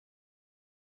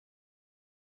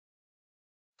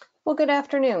Well, good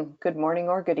afternoon, good morning,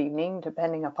 or good evening,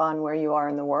 depending upon where you are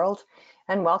in the world,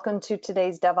 and welcome to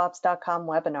today's DEVOPS.com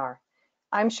webinar.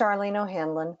 I'm Charlene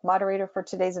O'Hanlon, moderator for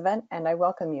today's event, and I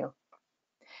welcome you.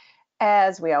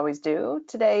 As we always do,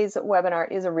 today's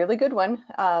webinar is a really good one,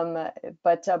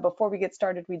 but before we get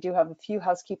started, we do have a few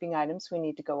housekeeping items we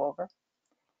need to go over.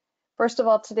 First of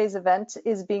all, today's event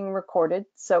is being recorded,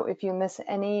 so if you miss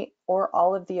any or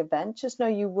all of the event, just know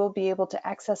you will be able to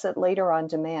access it later on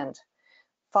demand.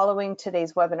 Following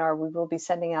today's webinar, we will be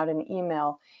sending out an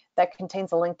email that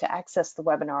contains a link to access the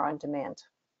webinar on demand.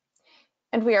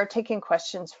 And we are taking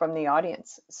questions from the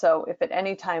audience. So if at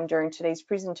any time during today's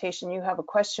presentation you have a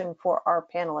question for our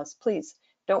panelists, please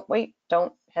don't wait,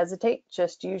 don't hesitate,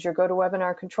 just use your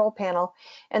GoToWebinar control panel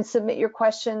and submit your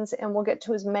questions, and we'll get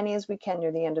to as many as we can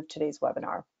near the end of today's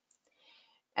webinar.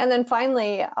 And then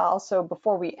finally, also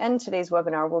before we end today's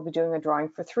webinar, we'll be doing a drawing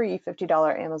for 3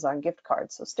 $50 Amazon gift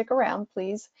cards. So stick around,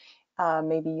 please.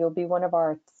 Maybe you'll be one of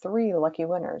our 3 lucky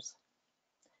winners.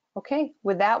 Okay,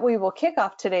 with that, we will kick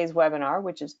off today's webinar,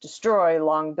 which is Destroy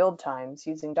Long Build Times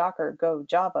using Docker, Go,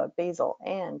 Java, Bazel,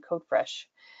 and CodeFresh.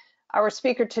 Our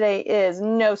speaker today is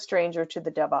no stranger to the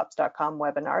DEVOPS.com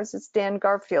webinars. It's Dan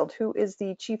Garfield, who is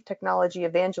the Chief Technology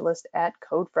Evangelist at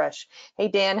CodeFresh. Hey,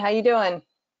 Dan, how you doing?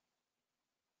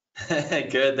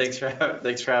 Good, thanks for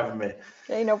having me.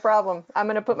 Okay, no problem. I'm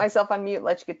going to put myself on mute.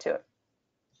 Let you get to it.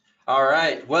 All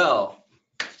right, well,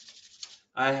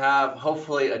 I have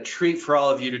hopefully a treat for all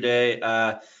of you today.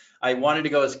 I wanted to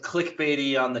go as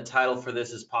clickbaity on the title for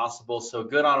this as possible, so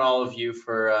good on all of you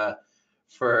for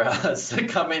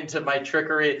succumbing to my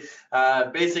trickery.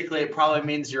 Basically, it probably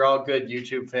means you're all good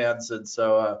YouTube fans, and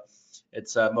so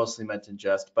it's mostly meant in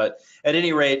jest. But at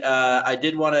any rate, I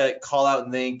did want to call out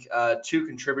and thank 2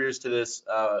 contributors to this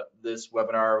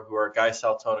webinar, who are Guy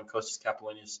Saltone and Kostas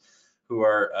Kapelonius, who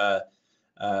are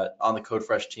on the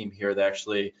CodeFresh team here. They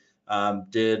actually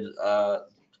did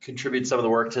contribute some of the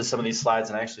work to some of these slides,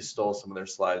 and I actually stole some of their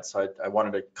slides. So I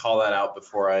wanted to call that out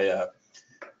before I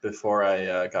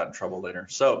got in trouble later.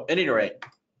 So at any rate,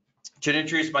 to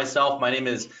introduce myself, my name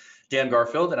is Dan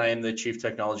Garfield, and I am the Chief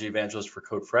Technology Evangelist for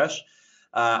CodeFresh.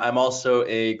 I'm also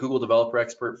a Google developer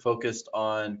expert focused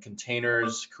on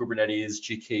containers, Kubernetes,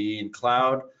 GKE, and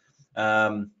cloud.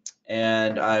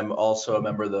 And I'm also a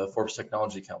member of the Forbes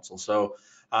Technology Council. So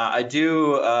I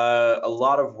do a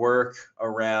lot of work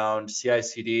around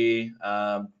CI/CD,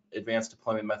 advanced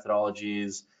deployment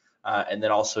methodologies, and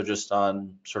then also just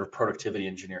on sort of productivity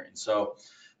engineering. So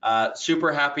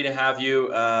super happy to have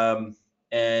you.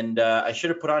 And I should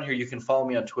have put on here, you can follow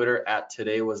me on Twitter at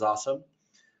 @todaywasawesome.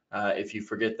 If you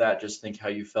forget that, just think how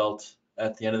you felt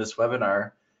at the end of this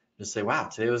webinar. Just say, wow,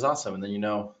 today was awesome. And then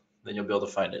then you'll be able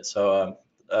to find it. So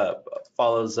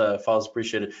follows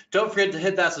appreciated. Don't forget to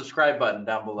hit that subscribe button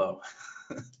down below.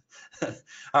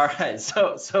 All right,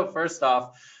 so first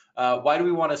off, why do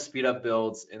we want to speed up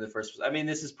builds in the first place? I mean,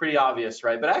 this is pretty obvious,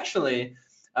 right? But actually,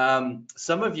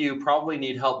 some of you probably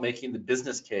need help making the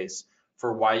business case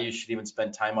for why you should even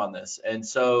spend time on this. And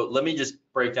so let me just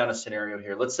break down a scenario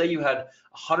here. Let's say you had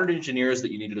 100 engineers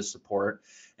that you needed to support,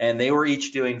 and they were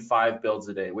each doing 5 builds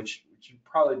a day, which would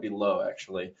probably be low,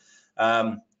 actually.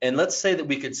 And let's say that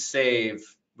we could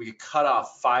cut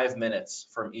off 5 minutes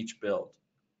from each build.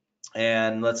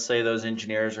 And let's say those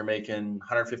engineers are making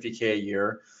 $150K a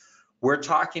year. We're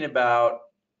talking about,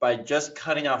 by just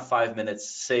cutting off 5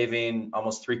 minutes, saving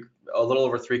almost a little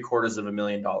over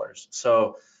 $750,000.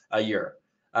 So a year.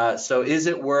 So is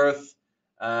it worth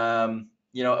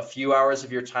a few hours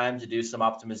of your time to do some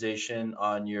optimization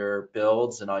on your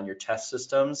builds and on your test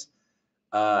systems?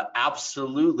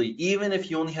 Absolutely. Even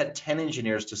if you only had 10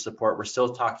 engineers to support, we're still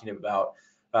talking about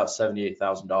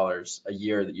 $78,000 a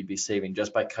year that you'd be saving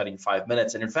just by cutting 5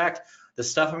 minutes. And in fact, the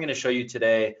stuff I'm going to show you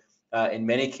today, in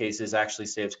many cases, actually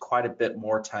saves quite a bit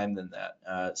more time than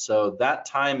that. So that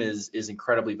time is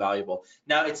incredibly valuable.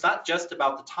 Now, it's not just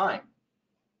about the time.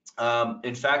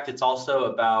 In fact, it's also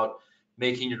about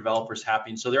making your developers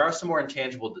happy. And so there are some more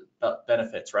intangible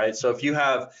benefits, right? So if you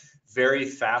have very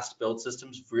fast build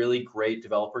systems, really great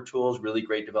developer tools, really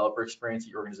great developer experience at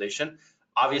your organization,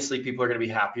 obviously people are going to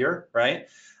be happier, right?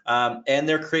 And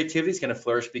their creativity is going to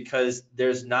flourish because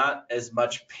there's not as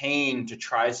much pain to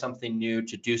try something new,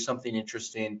 to do something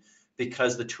interesting,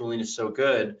 because the tooling is so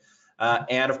good.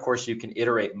 And of course, you can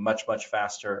iterate much, much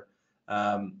faster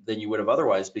than you would have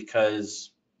otherwise,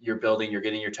 because you're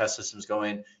getting your test systems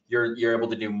going. You're able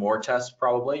to do more tests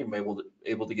probably. You're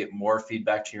able to get more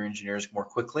feedback to your engineers more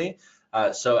quickly.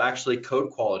 So actually,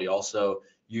 code quality also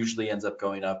usually ends up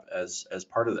going up as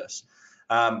part of this.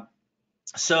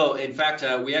 So in fact,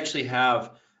 we actually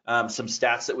have some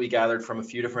stats that we gathered from a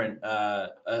few different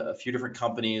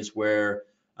companies where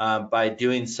by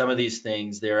doing some of these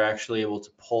things, they're actually able to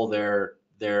pull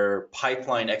their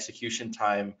pipeline execution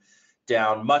time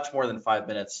down much more than 5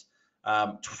 minutes,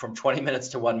 from 20 minutes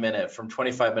to 1 minute, from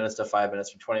 25 minutes to 5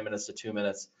 minutes, from 20 minutes to 2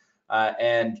 minutes.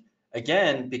 And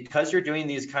again, because you're doing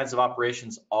these kinds of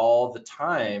operations all the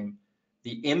time,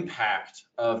 the impact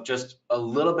of just a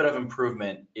little bit of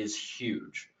improvement is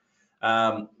huge.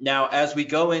 Now, as we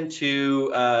go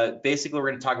into, basically, we're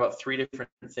going to talk about 3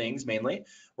 different things mainly.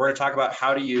 We're going to talk about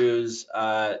how to use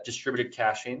distributed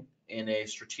caching in a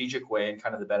strategic way and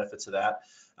kind of the benefits of that.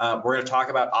 We're going to talk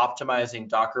about optimizing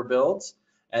Docker builds,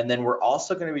 and then we're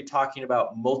also going to be talking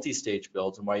about multi-stage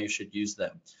builds and why you should use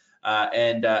them.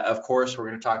 Of course, we're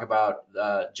going to talk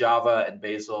about Java and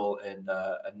Bazel and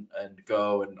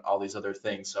Go and all these other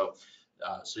things. So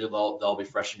they'll be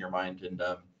fresh in your mind, and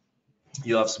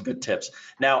you'll have some good tips.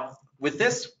 Now, with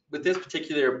this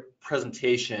particular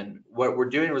presentation, what we're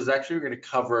doing was actually we're going to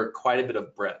cover quite a bit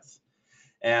of breadth.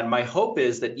 And my hope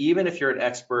is that even if you're an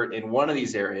expert in one of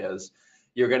these areas,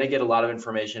 you're going to get a lot of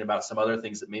information about some other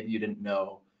things that maybe you didn't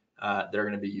know that are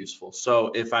going to be useful.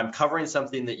 So if I'm covering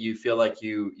something that you feel like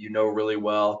you know really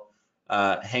well,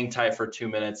 hang tight for 2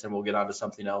 minutes and we'll get on to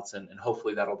something else, and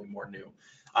hopefully that'll be more new.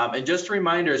 And just a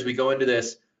reminder as we go into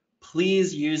this,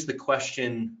 please use the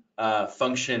question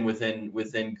function within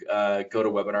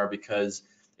GoToWebinar, because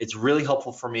it's really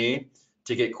helpful for me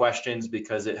to get questions,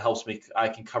 because it helps me, I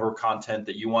can cover content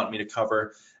that you want me to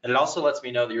cover, and it also lets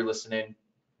me know that you're listening,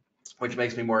 which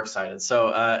makes me more excited.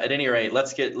 So at any rate,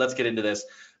 let's get into this.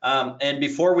 And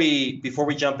before we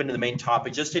jump into the main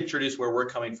topic, just to introduce where we're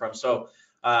coming from. So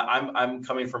I'm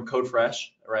coming from CodeFresh,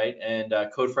 right? And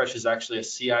CodeFresh is actually a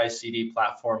CI/CD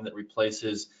platform that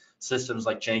replaces systems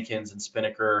like Jenkins and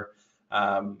Spinnaker.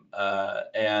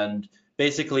 And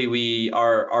basically,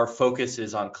 our focus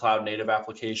is on cloud native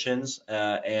applications,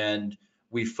 and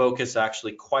we focus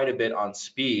actually quite a bit on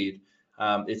speed.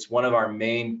 It's one of our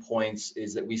main points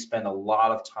is that we spend a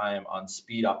lot of time on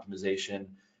speed optimization,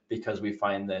 because we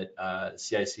find that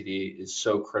CI/CD is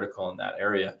so critical in that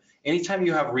area. Anytime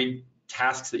you have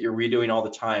tasks that you're redoing all the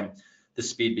time, the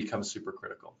speed becomes super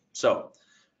critical. So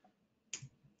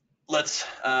let's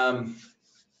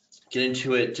get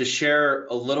into it. To share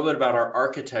a little bit about our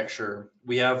architecture,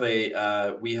 we have a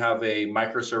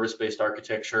microservice-based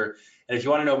architecture, and if you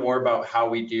want to know more about how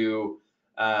we do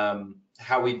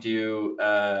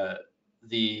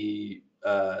the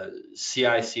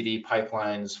CI/CD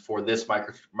pipelines for this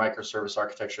microservice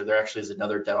architecture, there actually is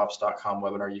another DEVOPS.com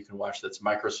webinar you can watch that's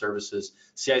microservices,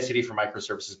 CI/CD for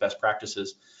microservices best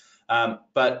practices.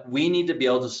 But we need to be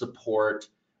able to support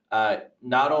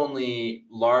not only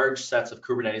large sets of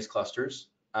Kubernetes clusters,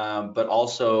 but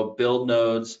also build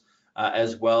nodes,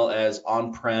 as well as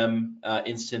on-prem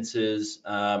instances.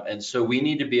 And so we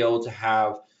need to be able to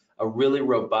have a really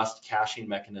robust caching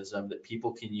mechanism that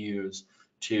people can use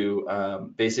to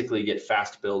basically get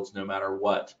fast builds no matter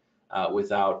what,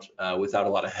 without a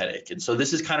lot of headache. And so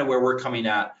this is kind of where we're coming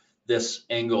at this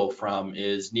angle from,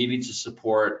 is needing to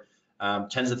support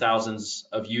tens of thousands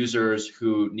of users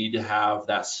who need to have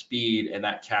that speed and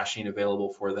that caching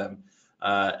available for them,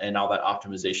 and all that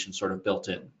optimization sort of built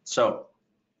in. So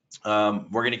we're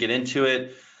going to get into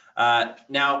it.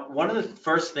 Now, one of the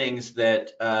first things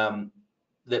that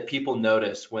people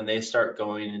notice when they start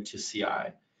going into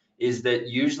CI is that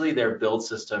usually their build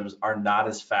systems are not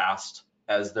as fast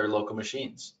as their local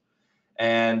machines.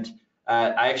 And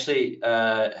I actually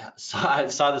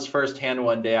saw this firsthand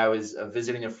one day. I was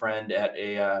visiting a friend at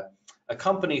a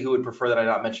company who would prefer that I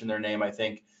not mention their name, I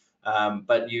think,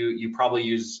 but you probably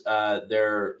use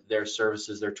their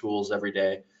services, their tools every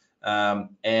day.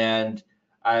 And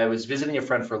I was visiting a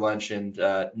friend for lunch, and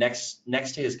next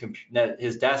to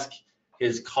his desk,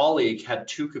 his colleague had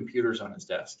 2 computers on his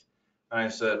desk. And I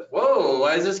said, whoa,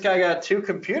 why has this guy got 2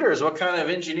 computers? What kind of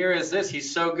engineer is this?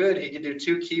 He's so good. He can do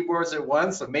 2 keyboards at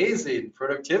once. Amazing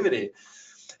productivity.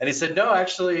 And he said, no,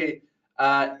 actually,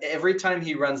 every time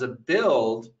he runs a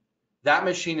build, that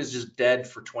machine is just dead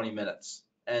for 20 minutes.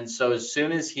 And so as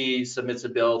soon as he submits a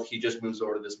build, he just moves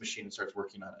over to this machine and starts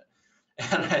working on it.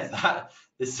 And I thought,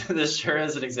 this sure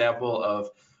is an example of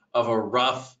a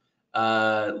rough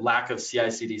lack of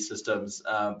CI/CD systems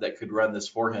that could run this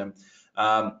for him.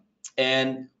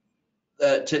 And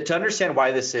to understand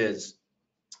why this is,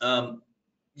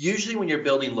 usually when you're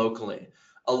building locally,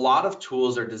 a lot of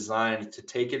tools are designed to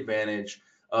take advantage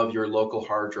of your local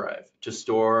hard drive to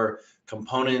store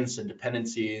components and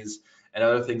dependencies and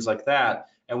other things like that.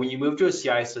 And when you move to a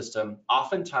CI system,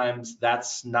 oftentimes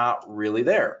that's not really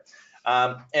there.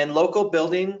 And local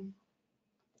building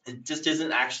it just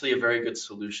isn't actually a very good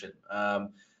solution.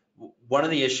 One of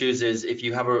the issues is if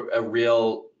you have a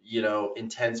real,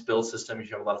 intense build system, if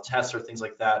you have a lot of tests or things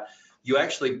like that, you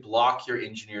actually block your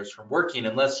engineers from working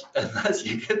unless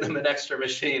you give them an extra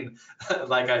machine,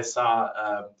 like I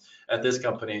saw at this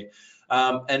company.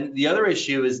 And the other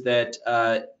issue is that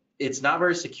it's not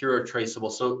very secure or traceable.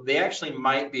 So they actually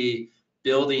might be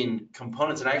building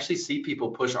components, and I actually see people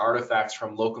push artifacts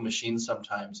from local machines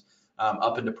sometimes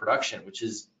up into production, which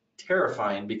is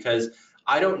terrifying because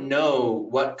I don't know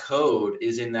what code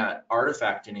is in that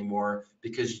artifact anymore,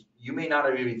 because you may not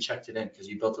have even checked it in because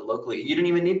you built it locally. You didn't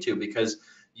even need to, because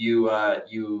you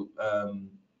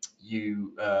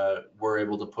were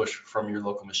able to push from your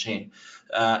local machine.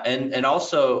 And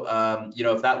also,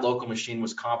 if that local machine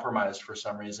was compromised for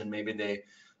some reason, maybe they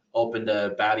opened a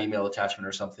bad email attachment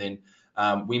or something,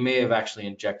 we may have actually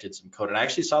injected some code. And I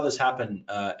actually saw this happen.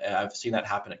 I've seen that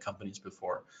happen at companies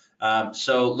before.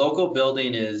 So local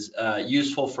building is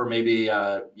useful for maybe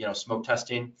smoke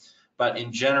testing, but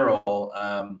in general,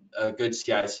 a good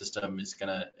CI system is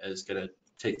gonna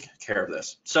take care of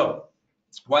this. So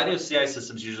why do CI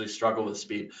systems usually struggle with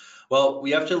speed? Well,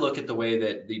 we have to look at the way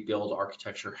that the build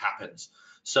architecture happens.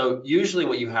 So usually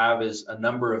what you have is a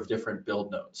number of different build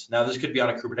nodes. Now this could be on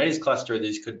a Kubernetes cluster,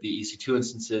 these could be EC2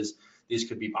 instances, these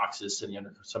could be boxes sitting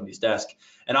under somebody's desk.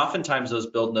 And oftentimes those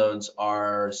build nodes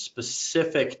are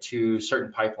specific to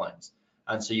certain pipelines.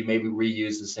 And so you maybe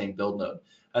reuse the same build node.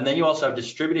 And then you also have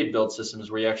distributed build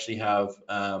systems where you actually have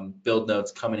build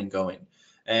nodes coming and going.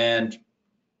 And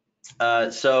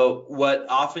so what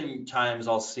oftentimes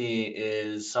I'll see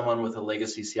is someone with a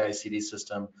legacy CI/CD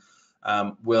system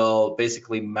will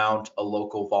basically mount a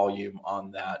local volume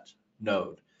on that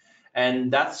node.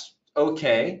 And that's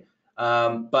okay,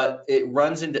 but it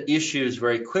runs into issues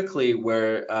very quickly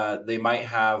where they might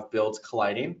have builds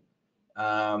colliding,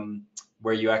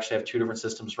 where you actually have two different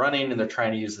systems running and they're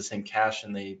trying to use the same cache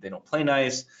and they don't play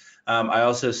nice. I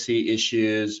also see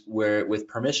issues with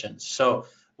permissions. So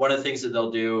one of the things that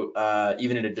they'll do,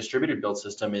 even in a distributed build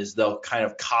system, is they'll kind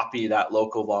of copy that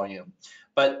local volume.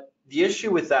 But the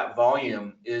issue with that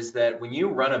volume is that when you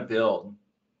run a build,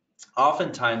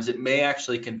 oftentimes it may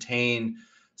actually contain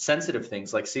sensitive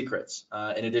things like secrets,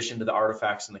 in addition to the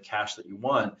artifacts and the cache that you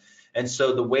want. And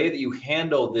so the way that you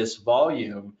handle this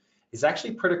volume is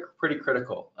actually pretty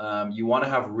critical. You want to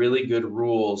have really good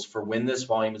rules for when this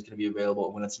volume is going to be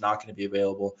available, when it's not going to be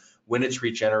available, when it's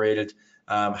regenerated,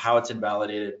 how it's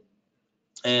invalidated.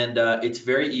 And it's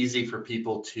very easy for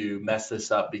people to mess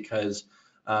this up because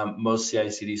most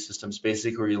CI/CD systems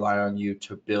basically rely on you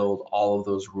to build all of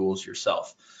those rules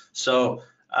yourself. So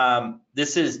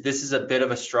this is a bit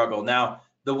of a struggle. Now,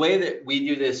 the way that we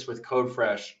do this with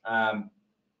CodeFresh,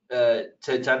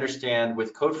 to understand,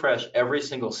 with CodeFresh, every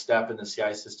single step in the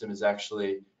CI system is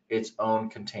actually its own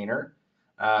container.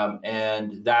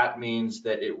 And that means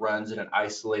that it runs in an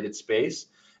isolated space.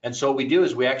 And so what we do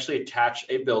is we actually attach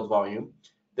a build volume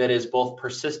that is both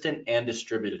persistent and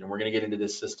distributed. And we're going to get into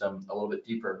this system a little bit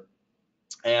deeper.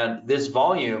 And this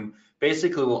volume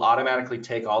basically will automatically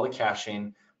take all the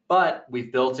caching, but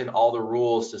we've built in all the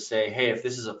rules to say, hey, if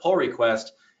this is a pull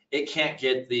request, it can't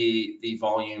get the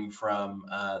volume from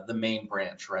the main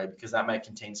branch, right? Because that might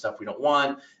contain stuff we don't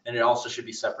want, and it also should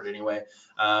be separate anyway.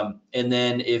 And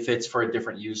then if it's for a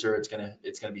different user, it's gonna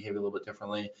behave a little bit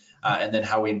differently. And then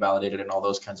how we invalidate it and all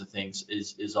those kinds of things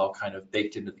is all kind of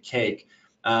baked into the cake.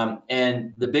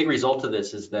 And the big result of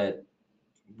this is that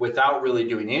without really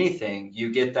doing anything,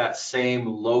 you get that same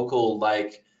local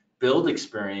like build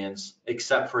experience,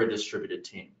 except for a distributed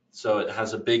team. So it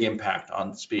has a big impact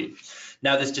on speed.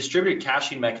 Now, this distributed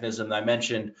caching mechanism that I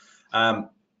mentioned,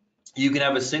 you can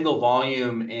have a single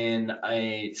volume in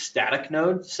a static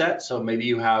node set. So maybe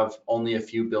you have only a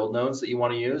few build nodes that you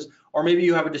want to use, or maybe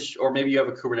you have a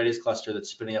Kubernetes cluster that's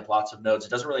spinning up lots of nodes. It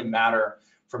doesn't really matter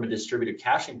from a distributed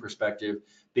caching perspective,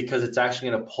 because it's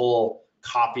actually going to pull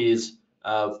copies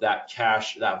of that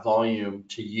cache, that volume,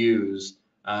 to use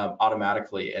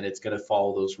automatically, and it's going to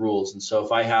follow those rules. And so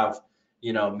if I have,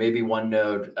 maybe one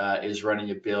node is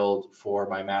running a build for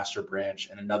my master branch,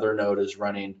 and another node is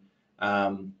running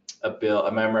a build.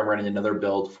 I'm running another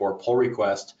build for pull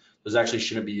request. Those actually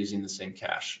shouldn't be using the same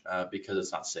cache because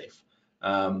it's not safe.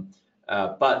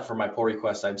 But for my pull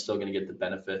request, I'm still going to get the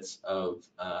benefits of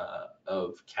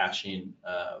caching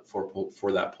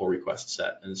for that pull request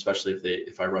set, and especially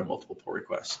if I run multiple pull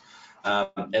requests.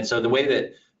 And so the way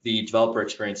that the developer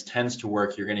experience tends to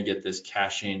work, you're going to get this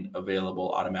caching available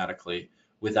automatically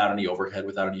without any overhead,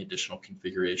 without any additional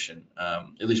configuration,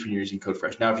 at least when you're using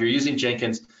CodeFresh. Now, if you're using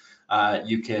Jenkins,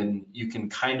 you can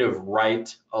kind of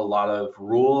write a lot of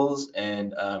rules,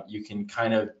 and you can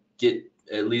kind of get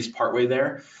at least partway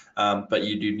there, but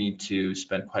you do need to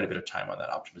spend quite a bit of time on that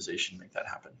optimization to make that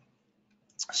happen.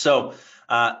 So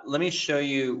let me show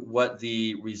you what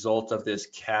the result of this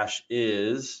cache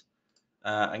is.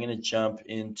 I'm going to jump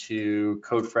into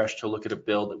CodeFresh to look at a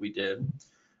build that we did.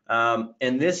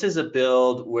 And this is a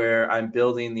build where I'm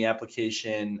building the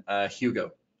application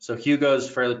Hugo. So Hugo is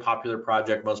a fairly popular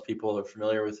project. Most people are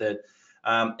familiar with it.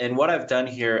 And what I've done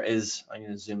here is, I'm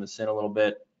going to zoom this in a little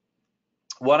bit.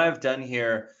 What I've done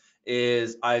here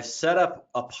is I've set up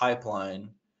a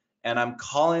pipeline, and I'm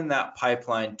calling that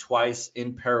pipeline twice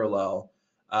in parallel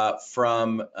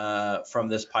from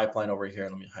this pipeline over here.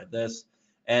 Let me hide this.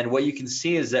 And what you can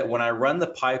see is that when I run the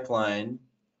pipeline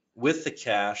with the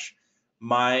cache,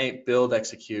 my build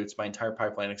executes, my entire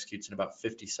pipeline executes in about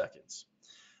 50 seconds.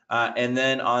 And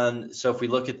then so if we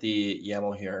look at the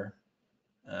YAML here,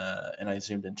 and I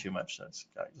zoomed in too much, so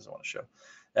it doesn't want to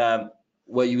show.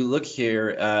 What you look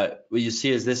here, what you see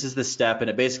is this is the step, and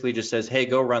it basically just says, hey,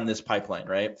 go run this pipeline,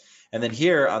 right? And then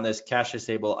here on this cache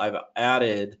disable, I've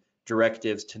added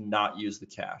directives to not use the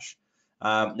cache.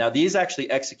 Now these actually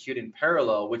execute in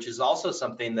parallel, which is also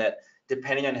something that,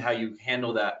 depending on how you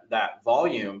handle that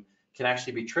volume, can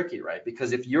actually be tricky, right?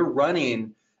 Because if you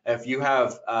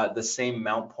have the same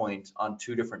mount point on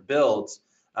two different builds,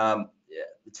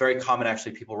 it's very common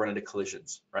actually people run into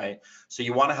collisions, right? So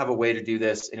you want to have a way to do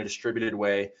this in a distributed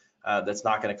way that's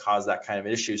not going to cause that kind of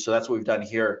issue. So that's what we've done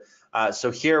here.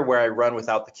 So here where I run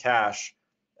without the cache,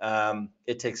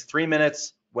 it takes 3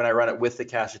 minutes. When I run it with the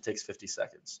cache, it takes 50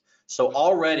 seconds. So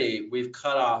already we've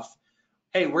cut off,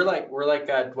 hey, we're like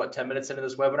what, 10 minutes into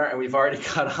this webinar, and we've already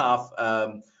cut off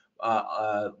a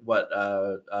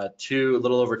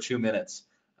little over 2 minutes.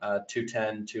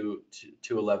 2:10 to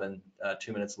 2:11,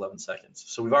 2 minutes 11 seconds.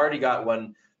 So we've already got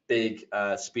one big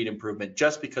speed improvement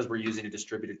just because we're using a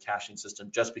distributed caching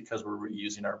system, just because we're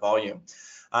reusing our volume.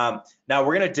 Now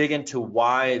we're going to dig into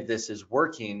why this is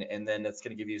working, and then it's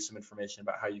going to give you some information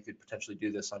about how you could potentially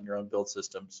do this on your own build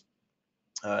systems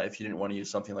if you didn't want to use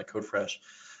something like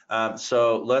CodeFresh.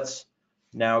 So let's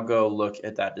now go look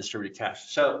at that distributed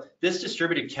cache. So this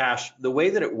distributed cache, the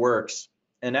way that it works,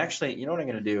 and actually, you know what I'm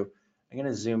going to do? I'm going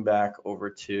to zoom back over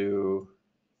to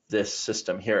this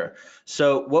system here.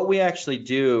 So what we actually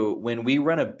do when we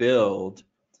run a build, I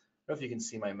don't know if you can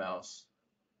see my mouse.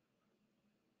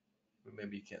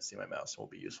 Maybe you can't see my mouse, it won't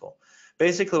be useful.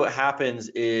 Basically what happens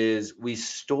is we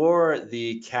store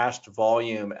the cached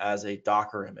volume as a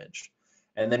Docker image,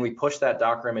 and then we push that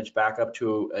Docker image back up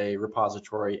to a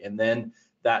repository, and then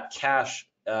that cache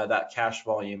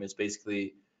volume is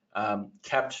basically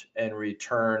kept and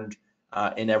returned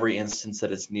in every instance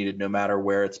that it's needed, no matter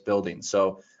where it's building.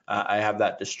 So I have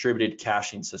that distributed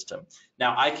caching system.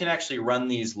 Now I can actually run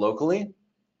these locally.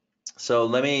 So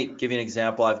let me give you an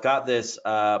example. I've got this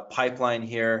pipeline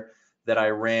here that I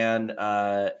ran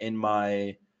in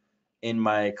my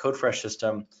CodeFresh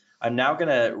system. I'm now going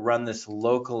to run this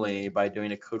locally by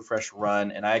doing a CodeFresh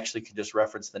run, and I actually can just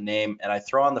reference the name, and I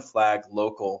throw on the flag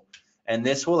local, and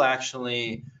this will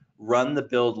actually run the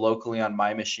build locally on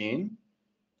my machine,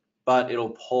 but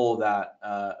it'll pull that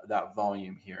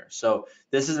volume here. So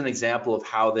this is an example of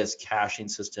how this caching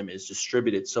system is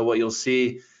distributed. So what you'll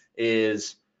see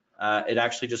is it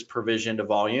actually just provisioned a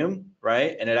volume,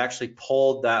 right? And it actually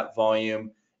pulled that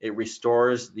volume. It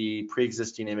restores the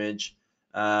pre-existing image,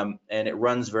 and it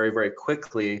runs very, very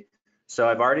quickly. So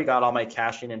I've already got all my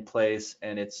caching in place,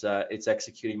 and it's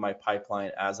executing my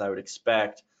pipeline as I would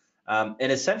expect.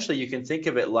 And essentially, you can think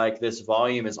of it like this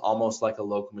volume is almost like a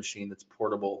local machine that's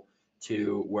portable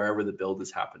to wherever the build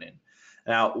is happening.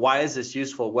 Now, why is this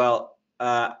useful? Well,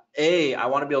 I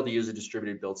want to be able to use a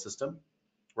distributed build system,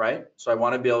 right? So I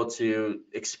want to be able to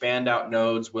expand out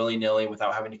nodes willy-nilly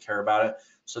without having to care about it.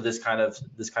 So this kind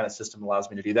of system allows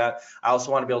me to do that. I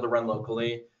also want to be able to run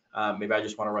locally. Maybe I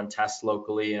just want to run tests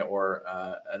locally, or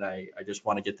and I just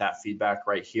want to get that feedback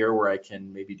right here where I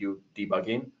can maybe do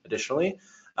debugging additionally.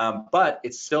 But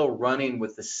it's still running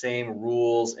with the same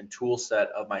rules and tool set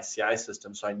of my CI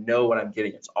system, so I know what I'm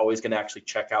getting. It's always going to actually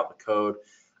check out the code.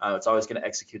 It's always going to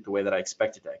execute the way that I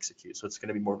expect it to execute. So it's going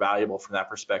to be more valuable from that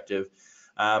perspective.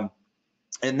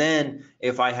 And then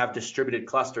if I have distributed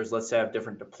clusters, let's say I have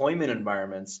different deployment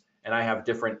environments, and I have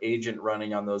different agent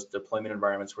running on those deployment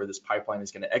environments where this pipeline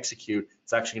is going to execute,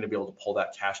 it's actually going to be able to pull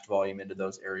that cached volume into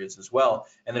those areas as well.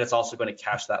 And then it's also going to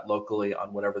cache that locally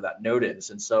on whatever that node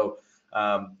is. And so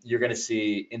you're going to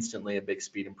see instantly a big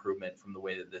speed improvement from the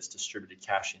way that this distributed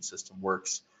caching system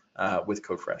works with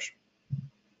CodeFresh.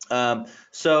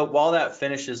 So while that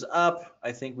finishes up,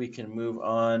 I think we can move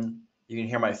on. You can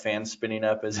hear my fan spinning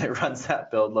up as it runs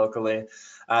that build locally.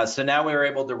 So now we were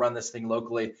able to run this thing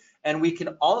locally. And we can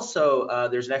also,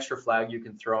 there's an extra flag you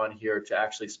can throw on here to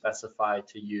actually specify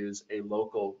to use a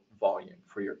local volume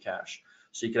for your cache.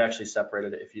 So you could actually separate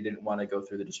it if you didn't want to go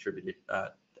through the distributed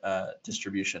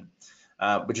distribution,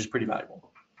 which is pretty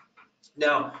valuable.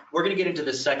 Now, we're going to get into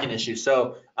the second issue.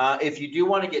 So if you do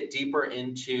want to get deeper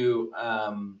into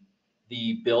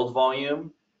the build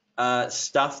volume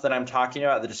stuff that I'm talking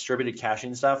about, the distributed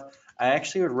caching stuff, I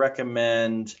actually would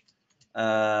recommend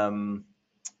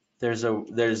there's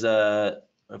a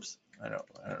oops, I don't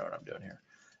know what I'm doing here.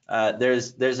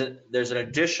 There's an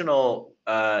additional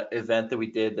event that we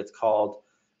did that's called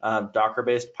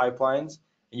Docker-based pipelines.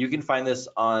 And you can find this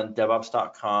on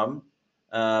DEVOPS.com.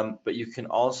 But you can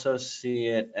also see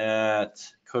it at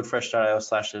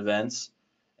codefresh.io/events,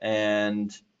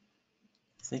 and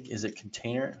I think, is it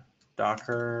container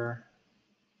Docker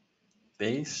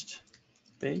based?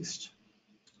 This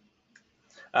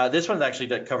one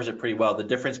actually covers it pretty well. The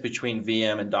difference between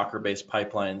VM and Docker-based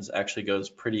pipelines actually goes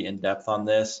pretty in depth on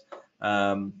this.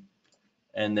 And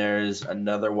there's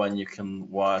another one you can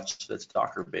watch that's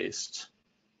Docker-based.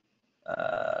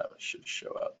 Should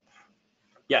show up.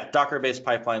 Yeah, Docker-based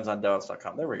pipelines on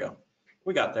DevOps.com. There we go.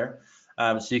 We got there.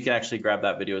 So you can actually grab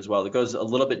that video as well. It goes a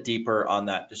little bit deeper on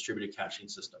that distributed caching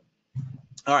system.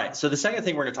 All right, so the second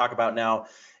thing we're going to talk about now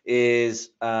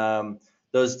is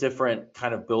those different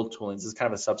kind of build toolings. This is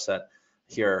kind of a subset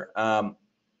here. Now,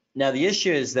 the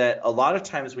issue is that a lot of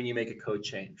times when you make a code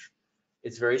change,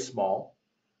 it's very small.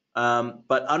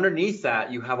 But underneath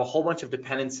that, you have a whole bunch of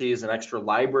dependencies and extra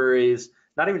libraries,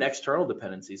 not even external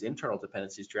dependencies, internal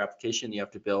dependencies to your application you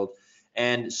have to build.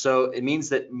 And so it means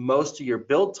that most of your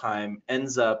build time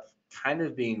ends up kind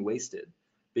of being wasted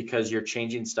because you're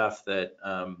changing stuff that,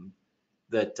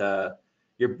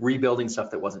 you're rebuilding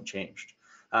stuff that wasn't changed.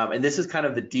 And this is kind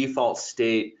of the default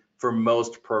state for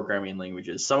most programming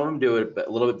languages. Some of them do it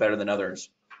a little bit better than others.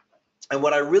 And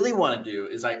what I really want to do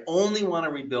is I only want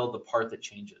to rebuild the part that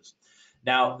changes.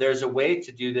 Now, there's a way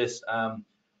to do this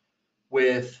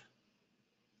with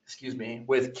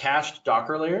cached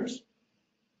Docker layers.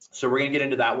 So we're going to get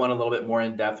into that one a little bit more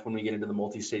in depth when we get into the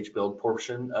multi-stage build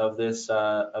portion of this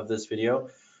video.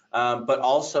 But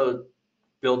also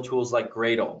build tools like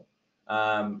Gradle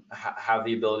have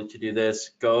the ability to do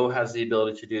this. Go has the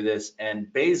ability to do this,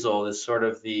 and Bazel is sort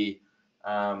of the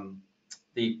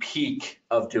peak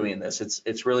of doing this.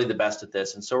 It's really the best at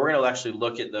this. And so we're going to actually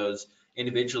look at those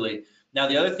individually. Now,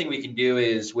 the other thing we can do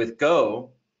is with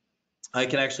Go, I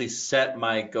can actually set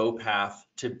my Go path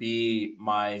to be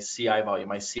my CI volume,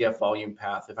 my CF volume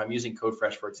path, if I'm using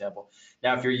CodeFresh, for example.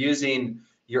 Now, if you're using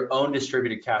your own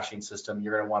distributed caching system,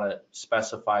 you're going to want to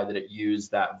specify that it use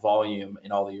that volume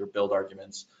in all of your build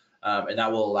arguments, and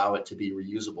that will allow it to be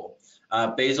reusable.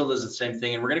 Bazel does the same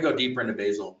thing, and we're going to go deeper into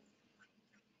Bazel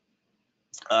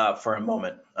for a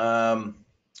moment.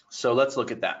 So let's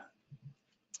look at that.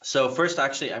 So first,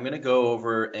 actually, I'm going to go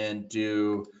over and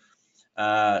do,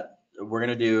 we're going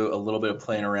to do a little bit of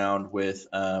playing around with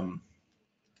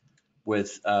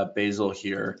Bazel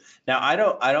here. Now, I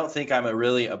don't think I'm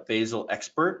really a Bazel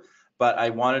expert, but I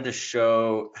wanted to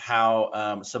show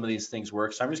how some of these things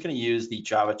work. So I'm just going to use the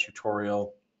Java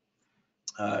tutorial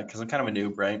because I'm kind of a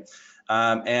noob, right?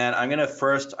 And I'm going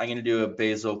to do a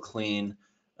Bazel clean,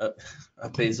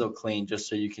 just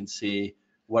so you can see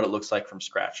what it looks like from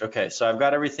scratch. Okay, so I've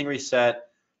got everything reset.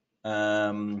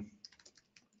 I'm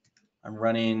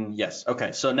running, yes.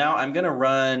 Okay, so now I'm going to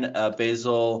run a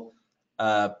Bazel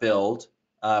build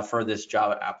for this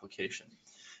Java application.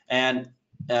 And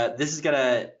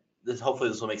hopefully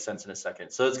this will make sense in a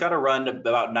second. So it's got to run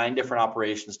about 9 different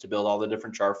operations to build all the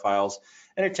different jar files.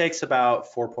 And it takes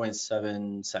about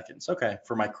 4.7 seconds, okay,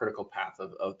 for my critical path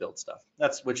of build stuff,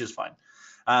 which is fine.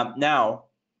 Now,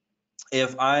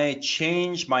 if I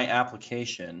change my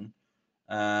application,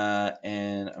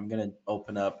 and I'm going to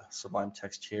open up Sublime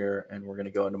Text here, and we're going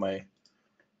to go into my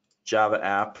Java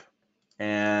app,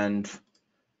 and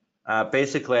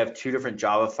basically I have 2 different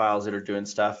Java files that are doing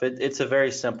stuff. It's a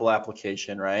very simple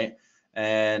application, right?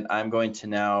 And I'm going to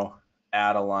now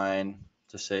add a line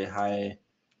to say hi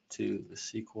to the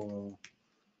SQL,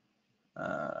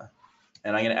 and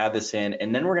I'm going to add this in,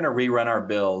 and then we're going to rerun our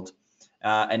build.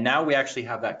 And now we actually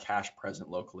have that cache present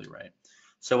locally, right?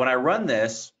 So when I run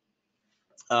this,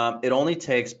 it only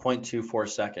takes 0.24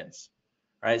 seconds,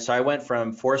 right? So I went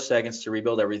from 4 seconds to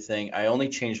rebuild everything. I only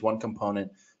changed one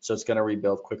component, so it's going to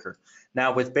rebuild quicker.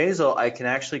 Now with Bazel, I can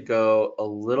actually go a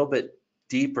little bit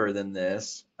deeper than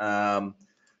this.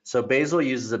 So Bazel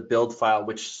uses a build file,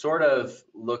 which sort of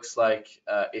looks like,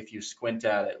 if you squint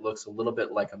at it, looks a little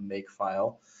bit like a make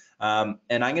file. And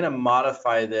I'm going to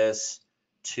modify this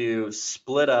to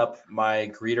split up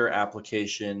my greeter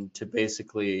application to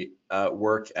basically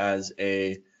work as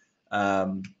a,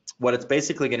 what it's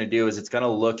basically going to do is it's going to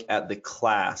look at the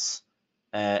class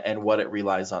and what it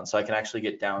relies on. So I can actually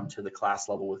get down to the class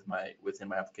level within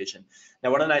my application.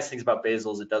 Now, one of the nice things about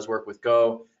Bazel is it does work with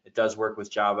Go, it does work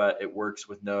with Java, it works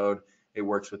with Node, it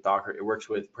works with Docker, it works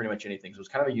with pretty much anything. So it's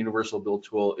kind of a universal build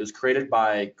tool. It was created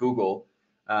by Google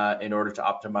in order to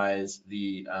optimize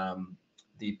the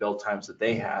build times that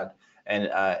they had, and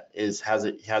has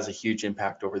a huge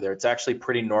impact over there. It's actually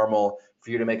pretty normal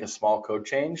for you to make a small code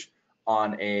change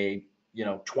on a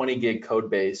 20 gig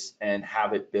code base and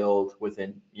have it build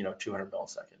within 200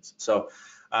 milliseconds. So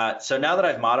so now that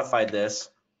I've modified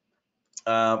this,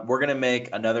 we're going to make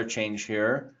another change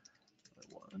here,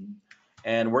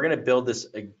 and we're going to build this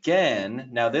again.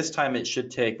 Now this time it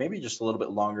should take maybe just a little bit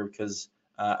longer because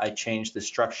I changed the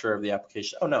structure of the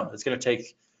application. Oh no, it's going to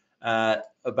take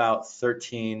about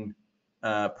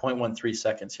 13.13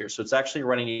 seconds here. So it's actually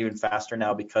running even faster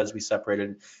now because we separated,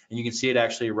 and you can see it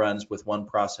actually runs with one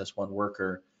process, one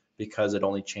worker, because it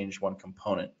only changed one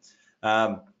component.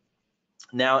 Now,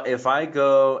 if I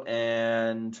go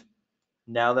and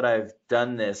now that I've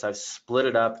done this, I've split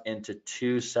it up into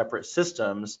two separate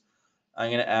systems. I'm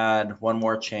going to add one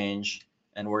more change,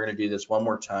 and we're going to do this one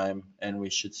more time, and we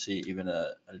should see even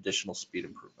an additional speed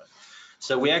improvement.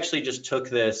 So we actually just took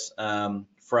this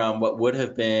from what would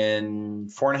have been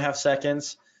 4.5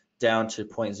 seconds down to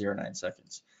 0.09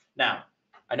 seconds. Now,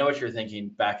 I know what you're thinking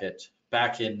back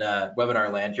in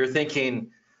webinar land. You're thinking,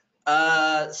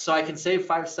 so I can save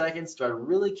 5 seconds. Do I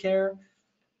really care?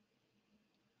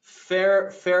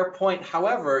 Fair point.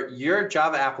 However, your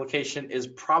Java application is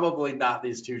probably not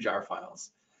these two jar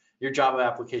files. Your Java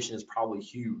application is probably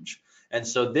huge, and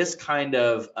so this kind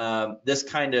of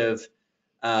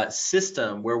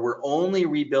system where we're only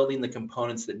rebuilding the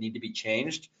components that need to be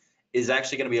changed is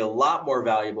actually going to be a lot more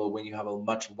valuable when you have a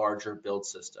much larger build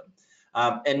system.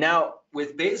 And now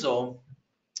with Bazel,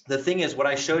 the thing is, what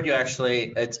I showed you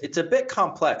actually, it's a bit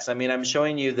complex. I mean, I'm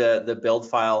showing you the build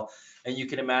file, and you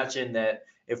can imagine that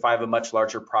if I have a much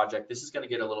larger project, this is going to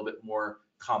get a little bit more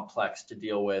complex to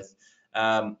deal with.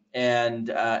 And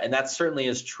that certainly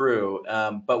is true.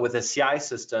 But with a CI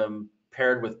system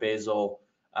paired with Bazel,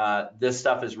 this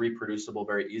stuff is reproducible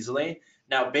very easily.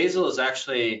 Now, Bazel is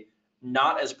actually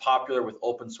not as popular with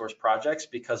open source projects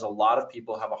because a lot of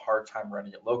people have a hard time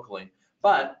running it locally.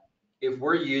 But if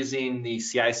we're using the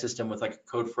CI system with like a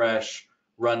CodeFresh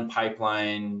run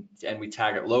pipeline and we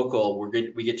tag it local,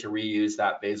 we get to reuse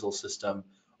that Bazel system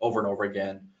over and over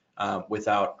again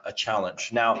without a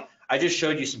challenge. Now, I just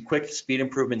showed you some quick speed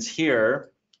improvements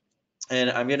here, and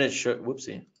I'm going to show,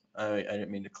 whoopsie, I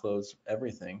didn't mean to close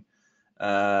everything.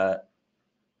 Come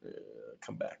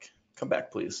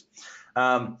back, please.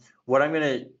 What I'm going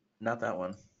to, not that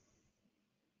one.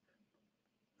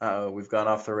 Uh-oh, we've gone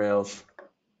off the rails.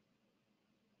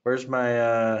 Where's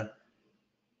my,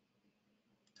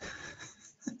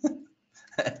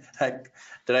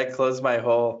 did I close my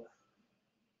whole,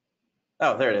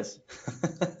 oh, there it is.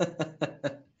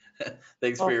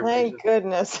 Thanks for your patience. Thank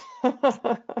goodness.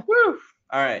 Woo!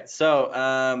 All right, so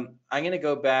I'm going to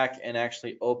go back and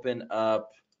actually open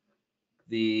up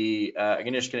the,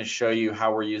 I'm just going to show you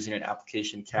how we're using an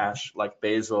application cache like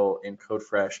Bazel in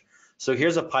CodeFresh. So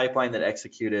here's a pipeline that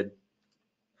executed,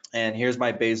 and here's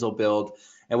my Bazel build.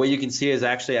 And what you can see is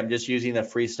actually I'm just using the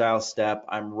freestyle step.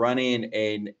 I'm running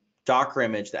a Docker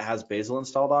image that has Bazel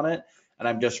installed on it, and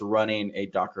I'm just running a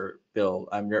Docker build.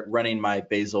 I'm running my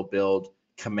Bazel build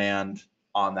command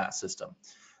on that system.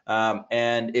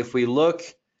 And if we look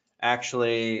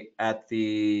actually at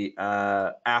the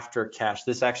after cache,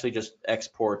 this actually just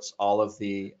exports all of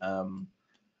the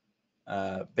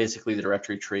basically the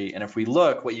directory tree. And if we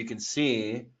look, what you can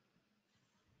see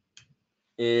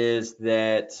is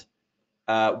that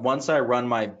once I run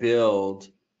my build,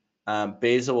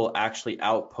 Bazel will actually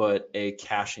output a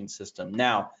caching system.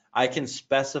 Now, I can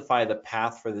specify the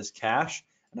path for this cache,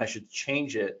 and I should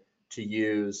change it to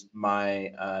use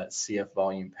my CF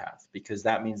volume path, because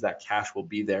that means that cache will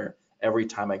be there every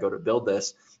time I go to build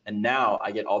this. And now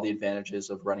I get all the advantages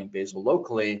of running Bazel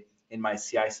locally in my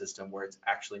CI system, where it's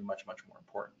actually much, much more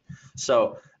important.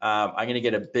 So I'm going to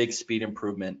get a big speed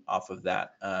improvement off of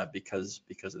that because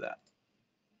of that.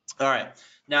 All right,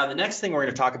 now the next thing we're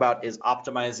going to talk about is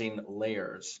optimizing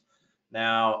layers.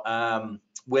 Now,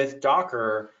 with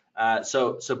Docker,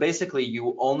 so basically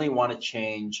you only want to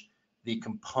change the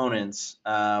components.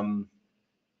 No,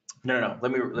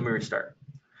 let me restart.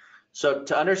 So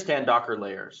to understand Docker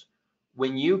layers,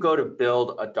 when you go to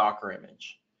build a Docker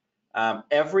image,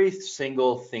 every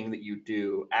single thing that you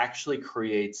do actually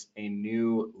creates a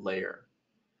new layer,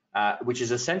 which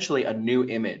is essentially a new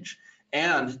image.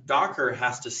 And Docker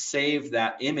has to save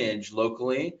that image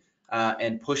locally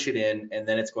and push it in, and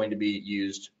then it's going to be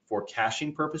used for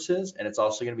caching purposes, and it's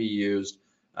also going to be used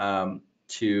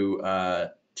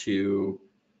to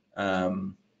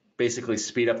basically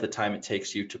speed up the time it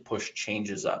takes you to push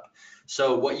changes up.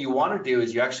 So what you want to do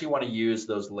is you actually want to use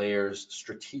those layers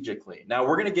strategically. Now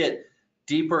we're going to get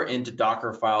deeper into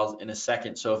Docker files in a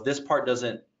second. So if this part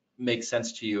doesn't make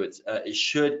sense to you, it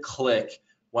should click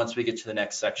once we get to the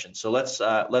next section. So let's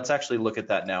actually look at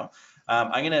that now.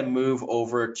 I'm going to move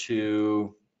over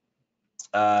to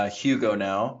Hugo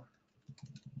now.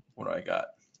 What do I got?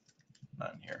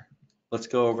 Not in here. Let's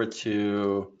go over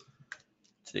to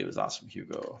Today Was Awesome,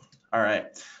 Hugo. All right.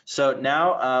 So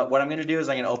now what I'm going to do is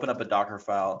I'm going to open up a Docker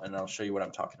file and I'll show you what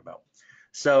I'm talking about.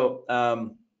 So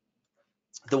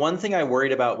the one thing I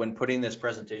worried about when putting this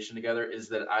presentation together is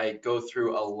that I go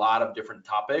through a lot of different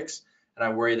topics and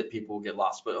I worry that people will get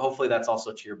lost, but hopefully that's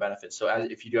also to your benefit. So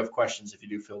if you do have questions, if you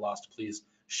do feel lost, please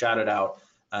shout it out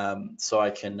so I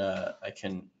can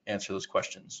answer those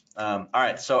questions. All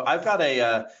right, so I've got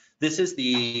this is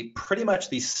pretty much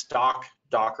the stock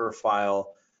Docker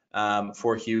file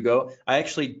for Hugo. I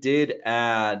actually did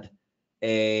add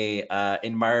a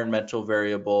environmental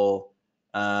variable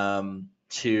to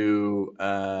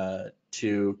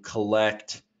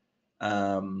collect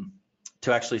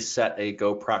to actually set a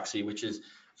Go proxy, which is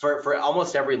for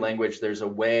almost every language, there's a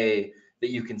way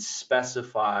that you can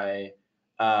specify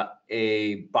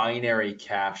a binary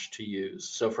cache to use.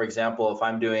 So for example, if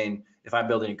I'm building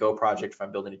a Go project, if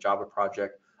I'm building a Java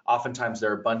project, oftentimes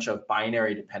there are a bunch of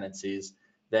binary dependencies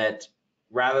that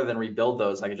rather than rebuild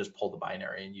those, I can just pull the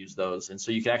binary and use those. And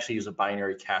so you can actually use a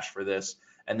binary cache for this.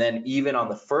 And then even on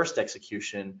the first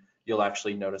execution, you'll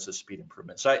actually notice a speed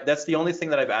improvement. So that's the only thing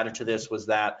that I've added to this was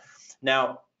that.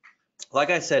 Now, like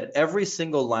I said, every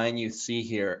single line you see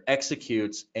here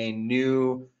executes a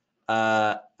new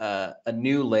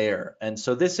layer. And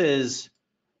so this is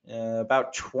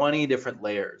about 20 different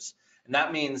layers. And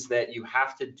that means that you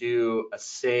have to do a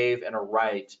save and a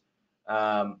write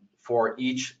for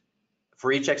each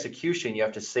execution. You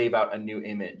have to save out a new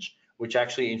image, which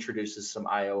actually introduces some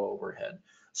IO overhead.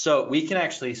 So we can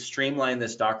actually streamline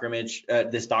this Docker image,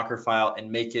 this Docker file,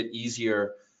 and make it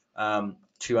easier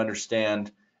to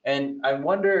understand. And I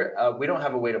wonder, we don't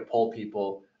have a way to poll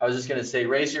people. I was just going to say,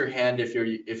 raise your hand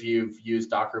if you've used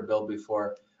Docker build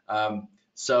before.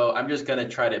 So I'm just going to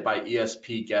try to, by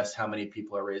ESP, guess how many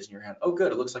people are raising your hand. Oh,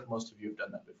 good. It looks like most of you have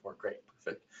done that before. Great.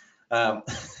 Perfect.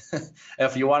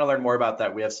 If you want to learn more about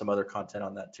that, we have some other content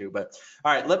on that too. But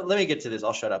all right, let me get to this.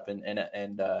 I'll shut up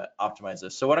and optimize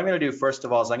this. So what I'm going to do first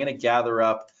of all is I'm going to gather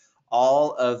up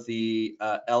all of the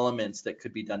elements that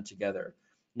could be done together.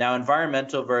 Now,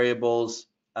 environmental variables,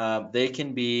 they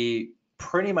can be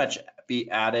pretty much be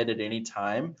added at any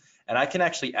time, and I can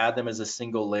actually add them as a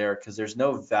single layer because there's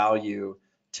no value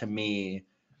to me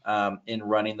in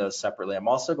running those separately. I'm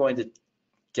also going to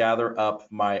gather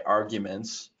up my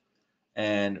arguments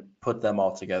and put them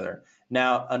all together.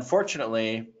 Now,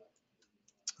 unfortunately,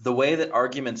 the way that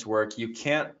arguments work, you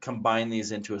can't combine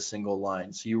these into a single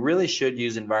line. So you really should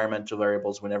use environmental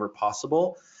variables whenever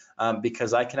possible,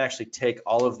 because I can actually take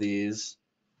all of these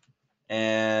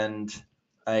and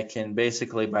I can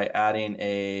basically, by adding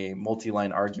a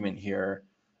multi-line argument here,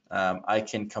 I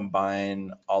can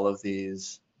combine all of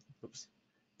these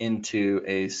into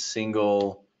a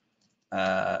single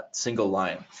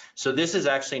line. So this is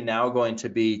actually now going to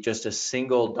be just a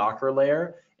single Docker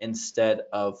layer instead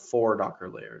of 4 Docker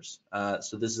layers.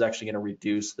 So this is actually going to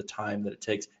reduce the time that it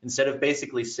takes. Instead of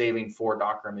basically saving 4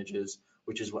 Docker images,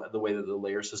 which is the way that the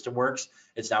layer system works,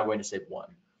 it's now going to save 1.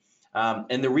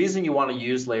 And the reason you want to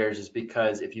use layers is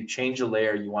because if you change a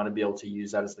layer, you want to be able to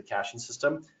use that as the caching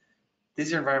system.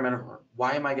 These are environmental.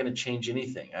 Why am I going to change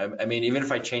anything? I mean, even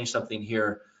if I change something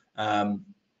here,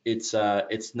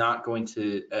 it's not going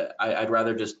to. I'd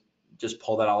rather just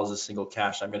pull that all as a single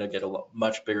cache. I'm going to get a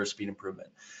much bigger speed improvement.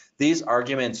 These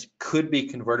arguments could be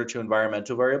converted to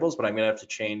environmental variables, but I'm going to have to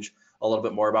change a little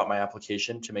bit more about my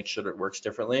application to make sure that it works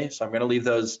differently. So I'm going to leave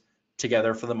those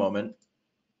together for the moment.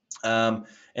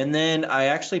 And then I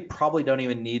actually probably don't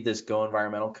even need this go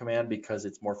environmental command because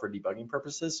it's more for debugging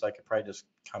purposes. So I could probably just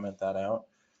comment that out.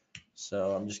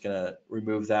 So I'm just gonna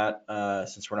remove that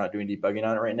since we're not doing debugging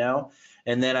on it right now.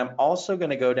 And then I'm also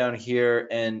gonna go down here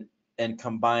and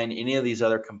combine any of these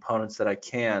other components that I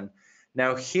can.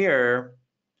 Now here,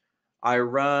 I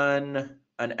run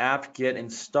an apt get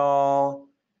install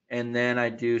and then I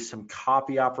do some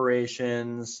copy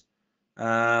operations. What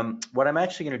I'm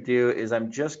actually going to do is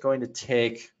I'm just going to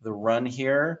take the run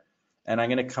here, and I'm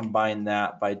going to combine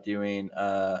that by doing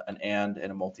an and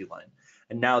a multi-line.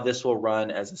 And now this will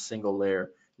run as a single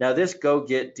layer. Now this go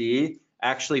get D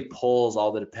actually pulls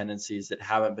all the dependencies that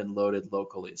haven't been loaded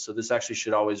locally. So this actually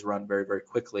should always run very, very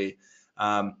quickly.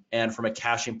 And from a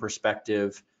caching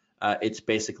perspective, it's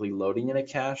basically loading in a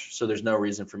cache. So there's no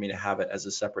reason for me to have it as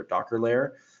a separate Docker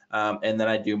layer. And then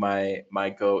I do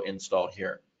my go install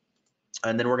here.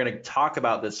 And then we're going to talk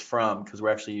about this because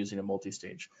we're actually using a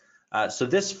multi-stage. So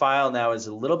this file now is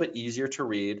a little bit easier to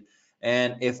read.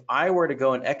 And if I were to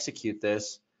go and execute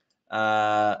this,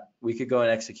 we could go and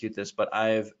execute this, but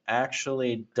I've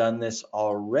actually done this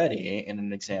already in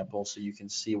an example so you can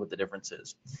see what the difference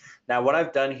is. Now what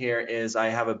I've done here is I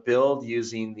have a build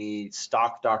using the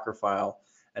stock Docker file,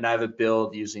 and I have a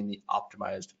build using the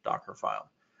optimized Docker file.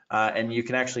 And you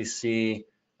can actually see,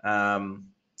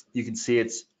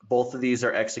 it's both of these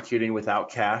are executing without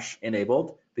cache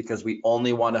enabled because we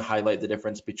only want to highlight the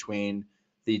difference between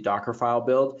the Docker file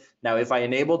build. Now, if I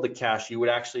enabled the cache, you would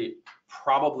actually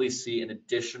probably see an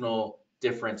additional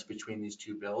difference between these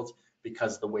two builds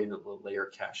because of the way that the layer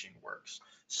caching works.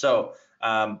 So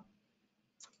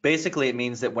basically it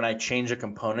means that when I change a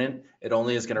component, it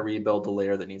only is going to rebuild the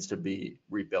layer that needs to be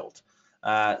rebuilt.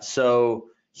 So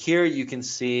here you can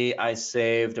see I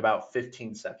saved about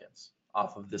 15 seconds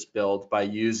off of this build by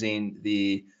using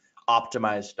the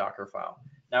optimized Docker file.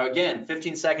 Now again,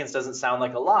 15 seconds doesn't sound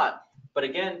like a lot, but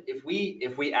again, if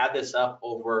we add this up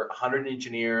over 100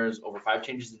 engineers, over 5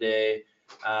 changes a day,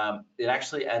 it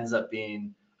actually ends up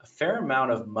being a fair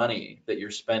amount of money that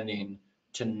you're spending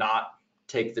to not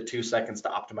take the 2 seconds to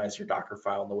optimize your Docker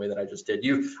file in the way that I just did.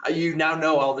 You now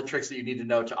know all the tricks that you need to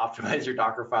know to optimize your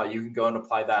Docker file. You can go and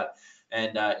apply that,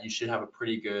 and you should have a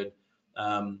pretty good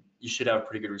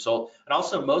result. And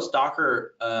also, most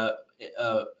Docker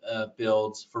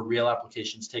builds for real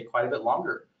applications take quite a bit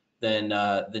longer than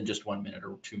just 1 minute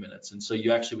or 2 minutes. And so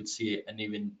you actually would see an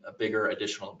even a bigger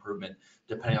additional improvement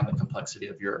depending on the complexity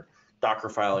of your Docker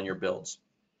file and your builds.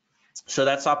 So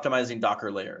that's optimizing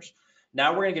Docker layers.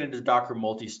 Now we're going to get into Docker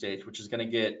multi-stage, which is going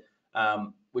to get,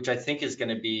 which I think is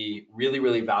going to be really,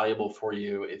 really valuable for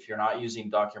you if you're not using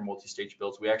Docker multi-stage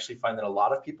builds. We actually find that a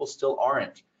lot of people still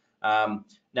aren't.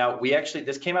 Now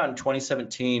this came out in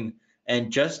 2017,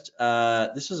 and just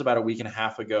this was about a week and a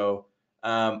half ago.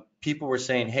 People were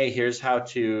saying, hey, here's how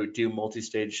to do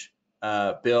multi-stage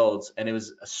builds, and it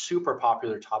was a super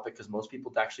popular topic because most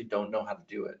people actually don't know how to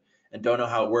do it and don't know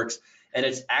how it works. And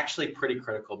it's actually pretty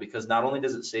critical because not only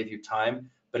does it save you time,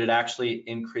 but it actually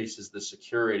increases the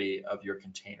security of your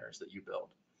containers that you build.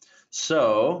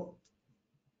 So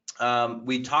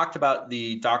we talked about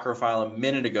the Docker file a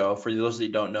minute ago. For those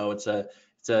that don't know, it's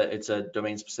a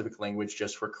domain-specific language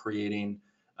just for creating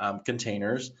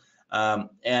containers.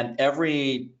 And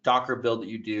every Docker build that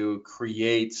you do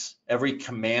every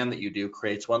command that you do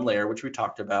creates one layer, which we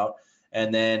talked about.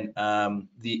 And then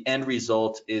the end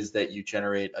result is that you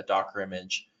generate a Docker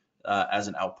image as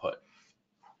an output.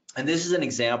 And this is an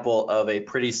example of a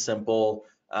pretty simple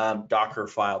Docker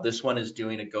file. This one is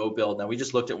doing a Go build. Now we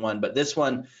just looked at one, but this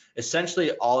one,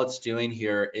 essentially all it's doing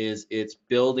here is it's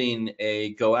building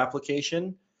a Go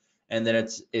application, and then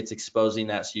it's exposing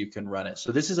that so you can run it.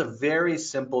 So this is a very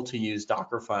simple to use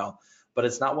Docker file, but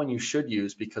it's not one you should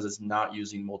use because it's not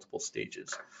using multiple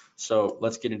stages. So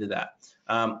let's get into that.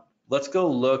 Let's go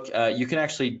look. You can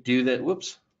actually do that.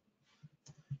 Whoops.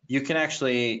 You can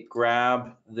actually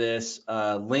grab this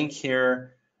link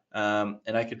here, and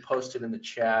I could post it in the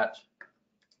chat.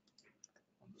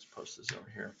 I'll just post this over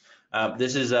here.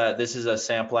 This is a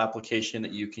sample application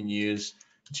that you can use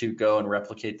to go and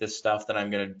replicate this stuff that I'm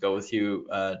going to go with you,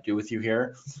 do with you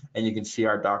here. And you can see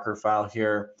our Docker file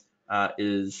here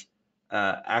is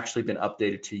actually been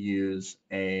updated to use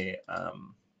a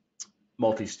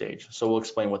multi-stage. So we'll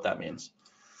explain what that means.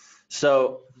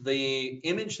 So the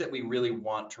image that we really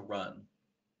want to run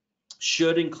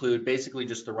should include basically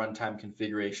just the runtime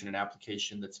configuration and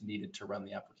application that's needed to run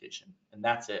the application, and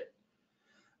that's it.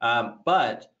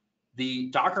 But the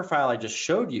Docker file I just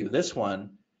showed you,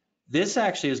 this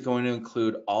actually is going to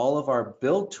include all of our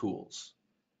build tools.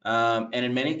 And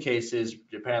in many cases,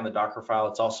 depending on the Docker file,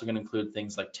 it's also going to include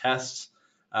things like tests.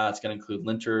 It's going to include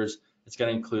linters. It's going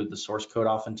to include the source code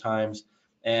oftentimes.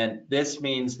 And this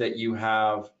means that you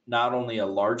have not only a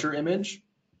larger image,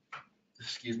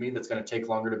 that's going to take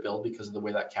longer to build because of the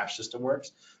way that cache system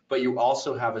works, but you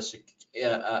also have a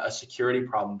security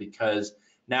problem because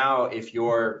now if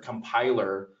your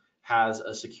compiler has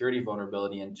a security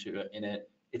vulnerability in it,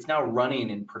 it's now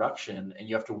running in production and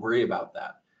you have to worry about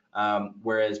that.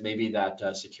 whereas maybe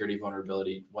that security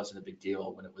vulnerability wasn't a big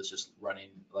deal when it was just running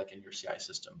like in your CI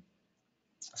system.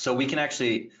 So we can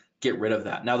actually get rid of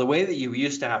that. Now, the way that you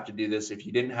used to have to do this if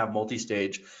you didn't have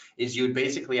multi-stage is you would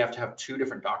basically have to have two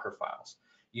different Docker files.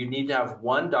 You need to have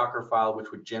one Docker file which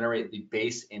would generate the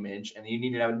base image, and you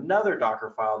need to have another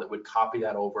Docker file that would copy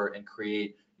that over and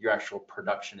create your actual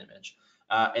production image.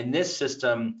 And this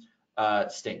system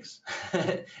stinks.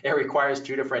 It requires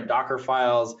two different Docker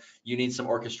files. You need some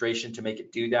orchestration to make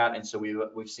it do that. And so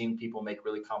we've seen people make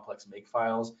really complex make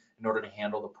files in order to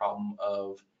handle the problem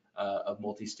of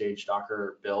multi-stage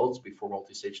Docker builds before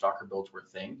multi-stage Docker builds were a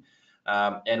thing.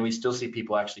 And we still see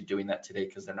people actually doing that today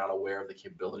because they're not aware of the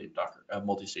capability of Docker,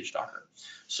 multi-stage Docker.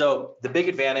 So the big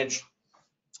advantage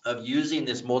of using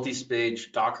this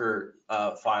multi-stage Docker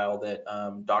file that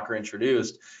Docker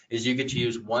introduced is you get to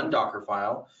use one Docker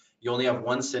file. You only have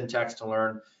one syntax to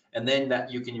learn, and then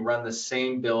that you can run the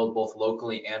same build both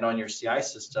locally and on your CI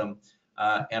system.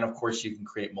 And of course, you can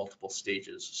create multiple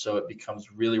stages. So it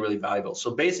becomes really, really valuable. So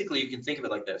basically, you can think of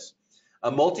it like this. A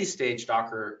multi-stage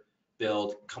Docker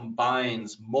build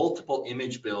combines multiple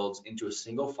image builds into a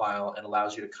single file and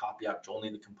allows you to copy out only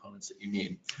the components that you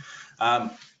need.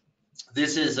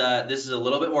 This is a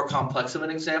little bit more complex of an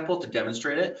example to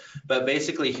demonstrate it, but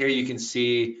basically here you can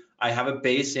see I have a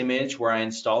base image where I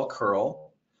install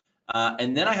curl,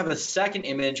 and then I have a second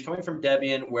image coming from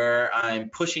Debian where I'm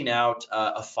pushing out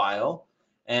a file,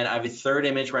 and I have a third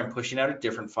image where I'm pushing out a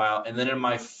different file, and then in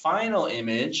my final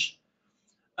image,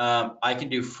 I can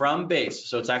do from base.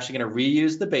 So it's actually going to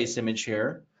reuse the base image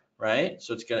here, right?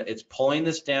 So it's pulling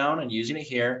this down and using it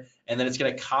here, and then it's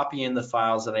going to copy in the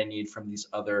files that I need from these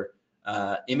other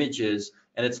images,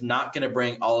 and it's not going to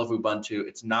bring all of Ubuntu.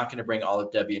 It's not going to bring all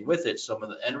of Debian with it. So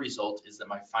the end result is that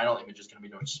my final image is going to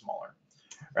be much smaller,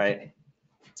 right?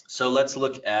 So let's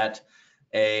look at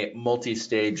a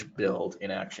multi-stage build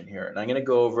in action here. And I'm going to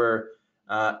go over,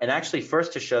 and actually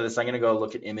first to show this, I'm going to go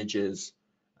look at images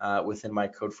within my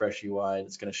CodeFresh UI.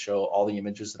 It's going to show all the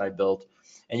images that I built.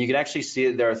 And you can actually see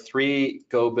that there are three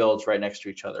Go builds right next to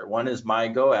each other. One is my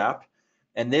Go app,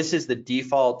 and this is the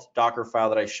default Docker file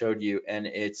that I showed you, and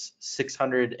it's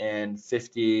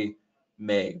 650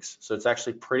 megs. So it's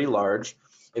actually pretty large.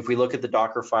 If we look at the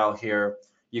Docker file here,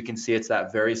 you can see it's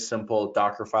that very simple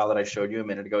Docker file that I showed you a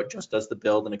minute ago. It just does the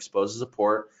build and exposes a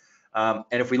port. And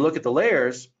if we look at the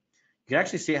layers, you can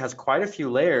actually see it has quite a few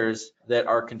layers that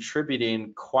are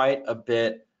contributing quite a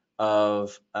bit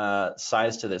of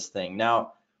size to this thing.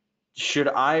 Now, should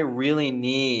I really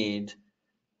need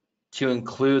to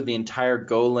include the entire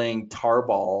Golang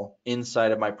tarball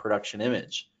inside of my production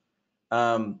image?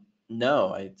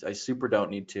 No, I super don't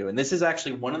need to. And this is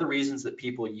actually one of the reasons that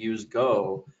people use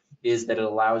Go, is that it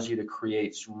allows you to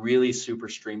create really super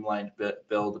streamlined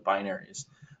build binaries,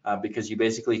 because you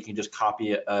basically can just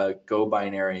copy a Go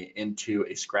binary into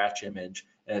a Scratch image,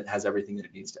 and it has everything that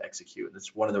it needs to execute.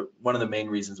 That's one of the main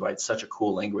reasons why it's such a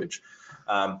cool language.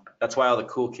 That's why all the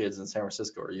cool kids in San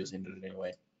Francisco are using it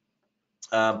anyway.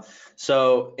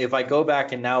 So if I go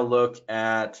back and now look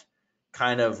at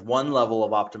kind of one level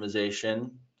of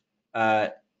optimization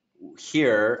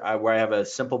here, where I have a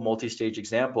simple multi-stage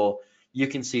example, you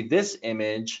can see this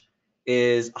image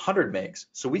is 100 megs.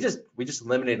 So we just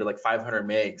eliminated like 500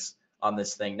 megs on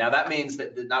this thing. Now that means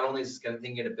that not only is this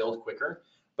thing going to build quicker,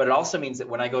 but it also means that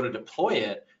when I go to deploy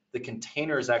it, the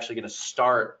container is actually going to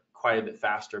start quite a bit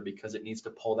faster because it needs to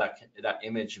pull that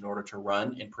image in order to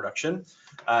run in production.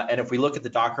 And if we look at the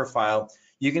Docker file,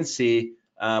 you can see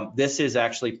this is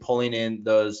actually pulling in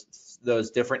those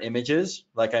different images,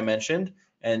 like I mentioned,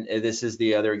 and this is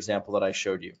the other example that I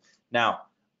showed you. Now,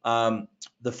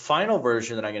 the final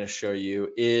version that I'm going to show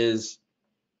you is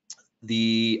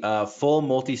the full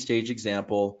multi-stage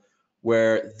example,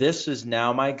 where this is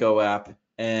now my Go app,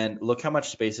 and look how much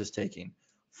space it's taking.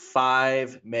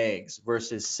 5 megs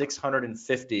versus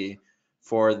 650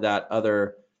 for that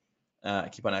other, I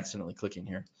keep on accidentally clicking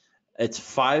here. It's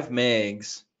 5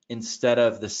 megs instead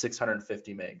of the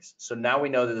 650 megs. So now we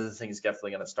know that this thing is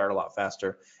definitely going to start a lot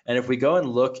faster. And if we go and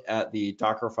look at the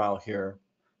Docker file here,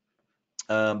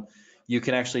 you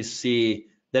can actually see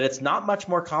that it's not much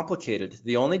more complicated.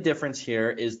 The only difference here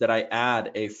is that I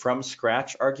add a from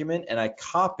scratch argument, and I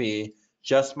copy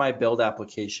just my build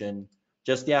application,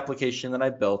 just the application that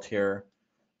I built here,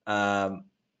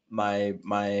 my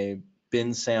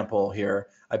bin sample here.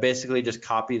 I basically just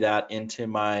copy that into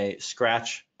my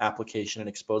Scratch application and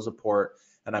expose a port,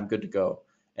 and I'm good to go.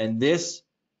 And this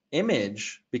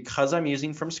image, because I'm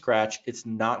using from scratch, it's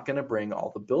not going to bring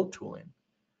all the build tooling.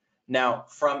 Now,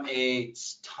 from a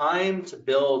time to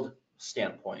build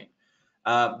standpoint,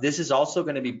 this is also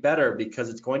going to be better because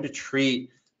it's going to treat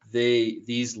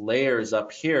these layers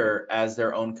up here as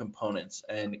their own components,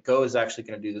 and Go is actually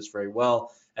going to do this very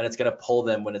well, and it's going to pull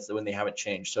them when they haven't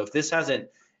changed. So if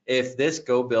this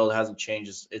Go build hasn't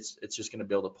changed, it's just going to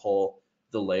be able to pull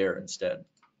the layer instead.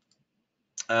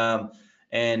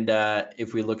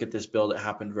 If we look at this build, it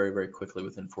happened very, very quickly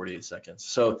within 48 seconds.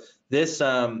 So this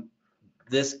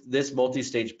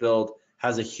multi-stage build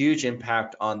has a huge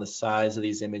impact on the size of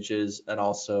these images and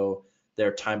also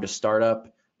their time to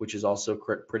startup, which is also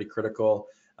pretty critical,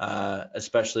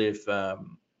 especially if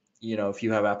if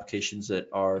you have applications that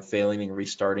are failing and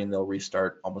restarting, they'll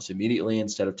restart almost immediately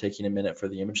instead of taking a minute for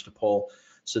the image to pull.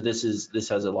 So this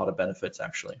has a lot of benefits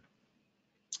actually.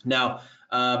 Now,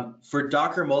 for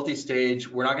Docker multi-stage,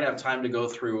 we're not going to have time to go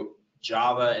through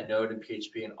Java and Node and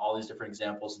PHP and all these different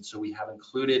examples, and so we have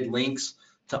included links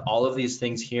to all of these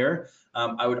things here.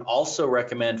 I would also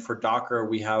recommend for Docker,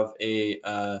 we have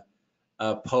a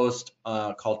post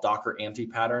called Docker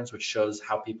anti-patterns, which shows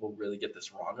how people really get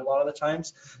this wrong a lot of the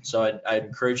times. So I'd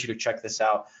encourage you to check this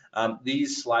out.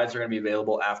 These slides are going to be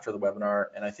available after the webinar,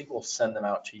 and I think we'll send them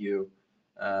out to you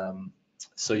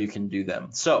so you can do them.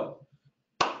 So,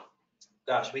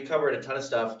 gosh, we covered a ton of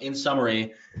stuff. In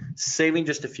summary, saving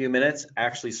just a few minutes,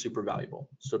 actually super valuable.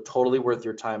 So totally worth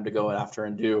your time to go after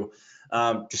and do.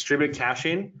 Distributed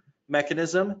caching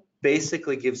mechanism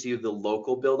basically gives you the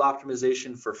local build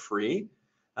optimization for free.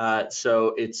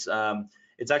 So it's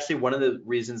actually one of the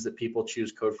reasons that people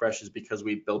choose CodeFresh is because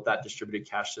we built that distributed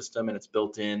cache system, and it's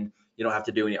built in. You don't have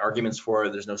to do any arguments for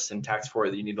it. There's no syntax for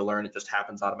it that you need to learn. It just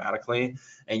happens automatically,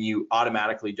 and you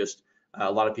automatically just a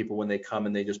lot of people, when they come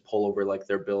and they just pull over like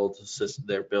their build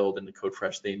into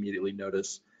CodeFresh, they immediately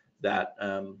notice that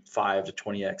 5 to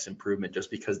 20x improvement just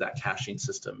because that caching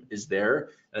system is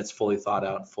there and it's fully thought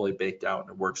out and fully baked out and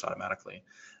it works automatically.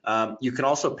 You can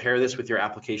also pair this with your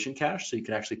application cache, so you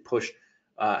can actually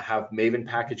have Maven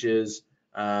packages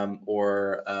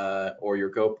or your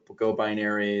Go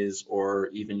binaries, or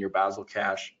even your Bazel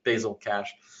cache.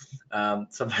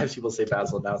 Sometimes people say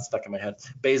Bazel, now it's stuck in my head.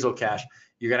 Bazel cache.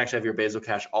 You're gonna actually have your Bazel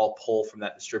cache all pull from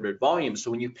that distributed volume. So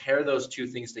when you pair those two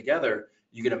things together,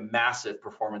 you get a massive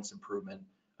performance improvement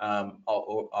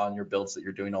on your builds that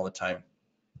you're doing all the time.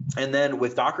 And then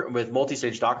with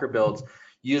multi-stage Docker builds,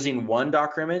 using one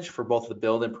Docker image for both the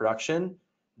build and production,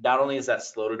 not only is that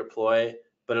slow to deploy,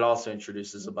 but it also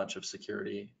introduces a bunch of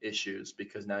security issues,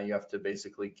 because now you have to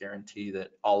basically guarantee that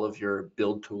all of your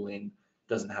build tooling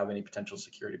doesn't have any potential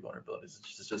security vulnerabilities.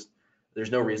 It's just there's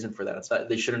no reason for that.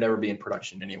 They should have never be in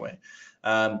production anyway.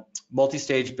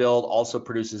 Multi-stage build also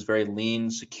produces very lean,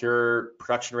 secure,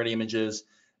 production-ready images.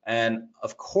 And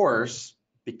of course,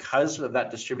 because of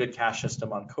that distributed cache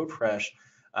system on CodeFresh,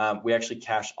 we actually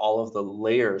cache all of the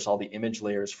layers, all the image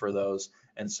layers for those.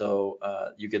 And so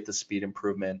you get the speed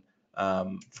improvement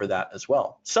for that as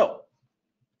well. So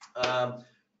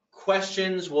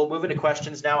questions, we'll move into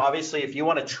questions now. Obviously, if you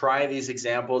want to try these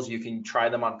examples, you can try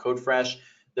them on CodeFresh.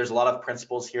 There's a lot of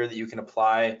principles here that you can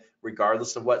apply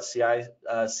regardless of what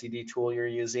CI/CD tool you're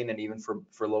using, and even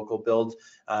for local build,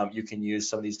 you can use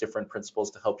some of these different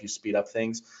principles to help you speed up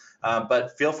things.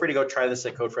 But feel free to go try this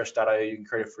at codefresh.io. You can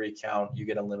create a free account. You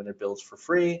get unlimited builds for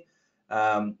free,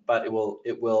 but it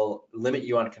will limit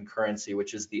you on concurrency,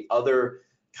 which is the other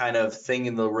kind of thing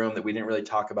in the room that we didn't really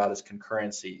talk about, is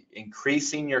concurrency.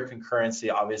 Increasing your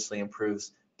concurrency obviously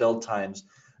improves build times.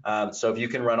 So if you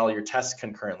can run all your tests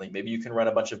concurrently, maybe you can run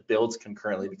a bunch of builds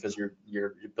concurrently because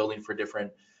you're building for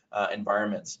different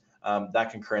environments.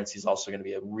 That concurrency is also going to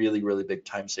be a really, really big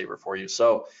time saver for you.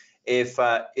 So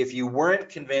if you weren't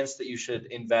convinced that you should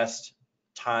invest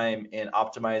time in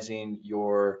optimizing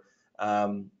your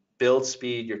build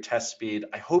speed, your test speed,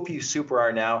 I hope you super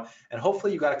are now, and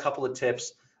hopefully you got a couple of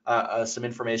tips, some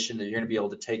information that you're going to be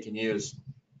able to take and use.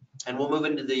 And we'll move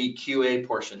into the QA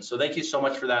portion. So thank you so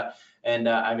much for that. And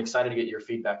I'm excited to get your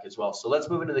feedback as well. So let's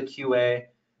move into the QA.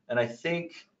 And I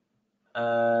think,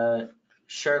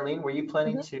 Charlene, were you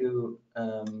planning to?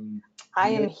 I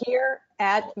am here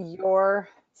at your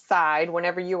side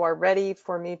whenever you are ready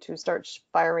for me to start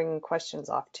firing questions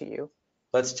off to you.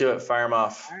 Let's do it. Fire them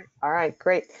off. All right,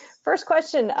 great. First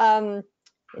question, and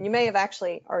you may have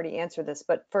actually already answered this,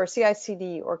 but for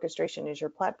CI/CD orchestration, is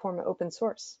your platform open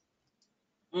source?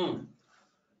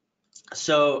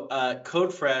 So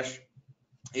CodeFresh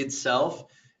itself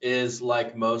is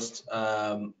like most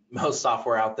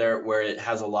software out there, where it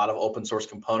has a lot of open source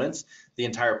components. The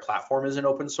entire platform isn't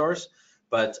open source,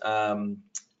 but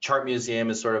Chart Museum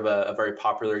is sort of a very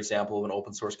popular example of an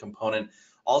open source component.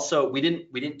 Also, we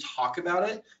didn't talk about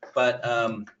it, but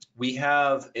we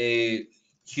have a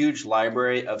huge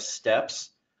library of steps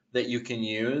that you can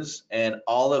use, and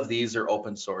all of these are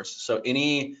open source. So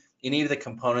any of the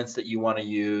components that you want to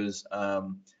use,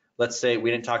 let's say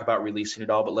we didn't talk about releasing it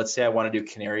all, but let's say I want to do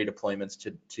canary deployments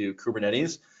to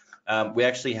Kubernetes. We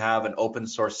actually have an open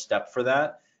source step for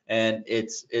that, and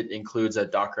it includes a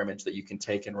Docker image that you can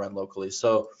take and run locally.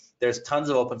 So there's tons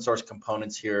of open source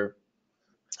components here.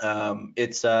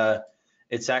 It's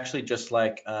actually just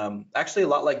like, actually a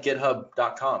lot like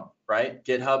github.com, right?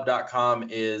 Github.com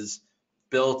is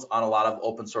built on a lot of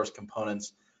open source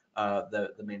components.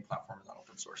 The main platform is on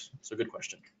open source. So good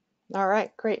question. All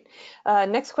right, great.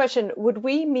 Next question, would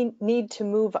we need to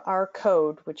move our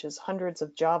code, which is hundreds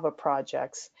of Java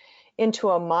projects, into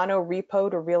a mono repo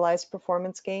to realize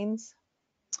performance gains?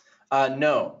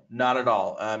 No, not at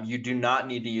all. You do not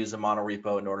need to use a mono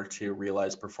repo in order to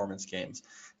realize performance gains.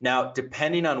 Now,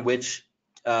 depending on which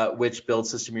build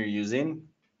system you're using,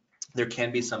 there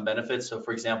can be some benefits. So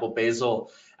for example,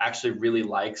 Bazel actually really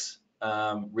likes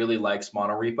mono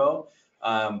repo,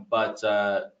 but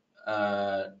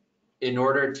in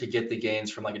order to get the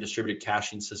gains from like a distributed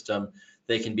caching system,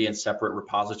 they can be in separate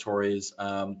repositories.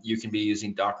 You can be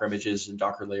using Docker images and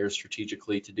Docker layers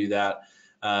strategically to do that.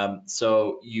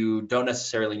 So you don't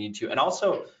necessarily need to. And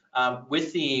also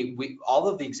with all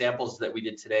of the examples that we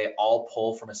did today all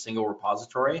pull from a single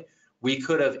repository. We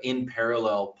could have in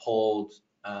parallel pulled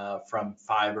from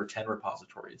 5 or 10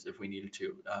 repositories if we needed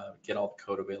to get all the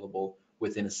code available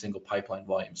within a single pipeline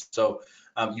volume. So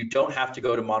you don't have to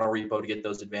go to monorepo to get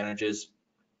those advantages.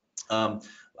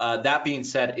 That being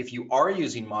said, if you are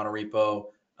using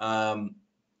monorepo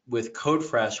with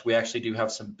CodeFresh, we actually do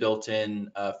have some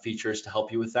built-in features to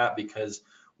help you with that, because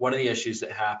one of the issues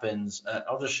that happens,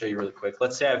 I'll just show you really quick.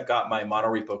 Let's say I've got my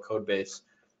monorepo code base,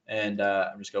 and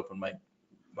I'm just gonna open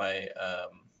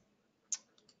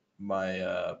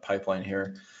my pipeline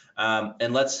here.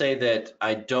 And let's say that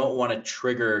I don't want to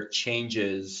trigger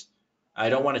changes. I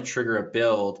don't want to trigger a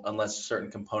build unless certain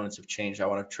components have changed. I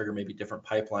want to trigger maybe different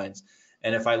pipelines.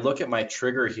 And if I look at my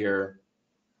trigger here,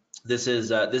 this is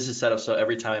set up so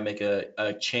every time I make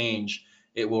a change,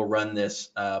 it will run this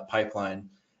pipeline.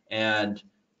 And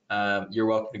you're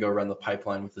welcome to go run the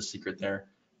pipeline with the secret there.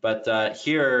 But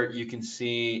here you can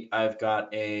see I've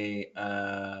got a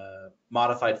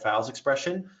modified files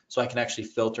expression, so I can actually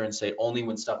filter and say only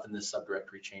when stuff in this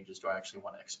subdirectory changes do I actually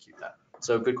want to execute that.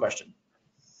 So good question.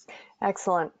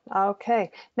 Excellent.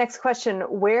 Okay. Next question,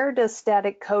 where does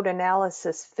static code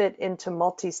analysis fit into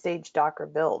multi-stage Docker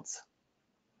builds?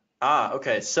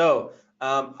 Okay. So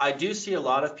I do see a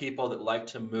lot of people that like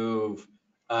to move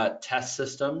test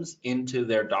systems into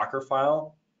their Docker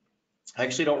file. I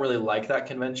actually don't really like that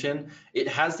convention. It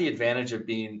has the advantage of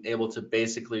being able to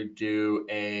basically do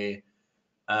a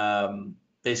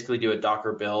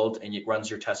Docker build, and it runs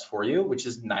your tests for you, which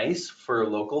is nice for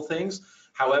local things.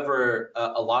 However,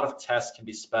 a lot of tests can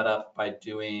be sped up by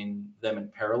doing them in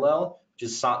parallel, which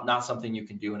is not something you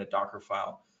can do in a Docker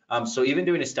file. So even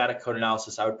doing a static code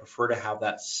analysis, I would prefer to have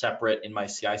that separate in my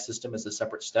CI system as a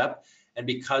separate step. And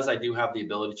because I do have the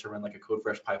ability to run like a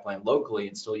CodeFresh pipeline locally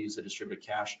and still use a distributed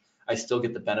cache, I still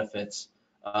get the benefits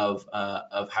of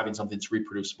having something that's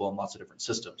reproducible in lots of different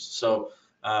systems. So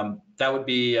that would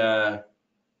be, yeah,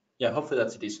 hopefully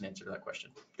that's a decent answer to that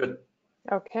question. Good.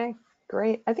 Okay,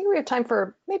 great. I think we have time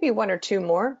for maybe 1 or 2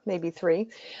 more, maybe 3.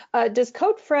 Does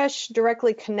CodeFresh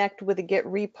directly connect with a Git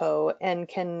repo, and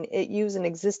can it use an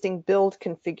existing build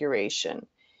configuration?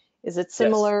 Is it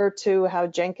similar to how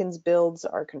Jenkins builds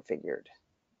are configured?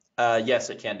 Yes,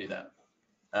 it can do that.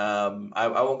 I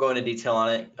won't go into detail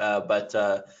on it, but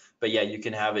yeah, you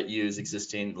can have it use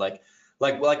existing, like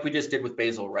we just did with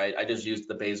Bazel, right? I just used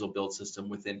the Bazel build system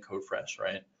within CodeFresh,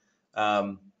 right?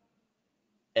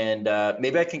 And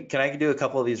maybe I can do a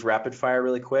couple of these rapid fire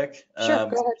really quick? Sure, go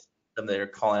ahead. Some that are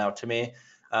calling out to me.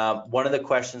 One of the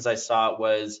questions I saw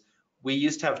was, we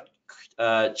used to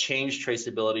have change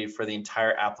traceability for the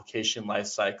entire application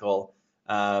lifecycle.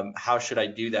 How should I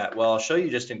do that? Well, I'll show you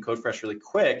just in CodeFresh really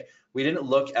quick. We didn't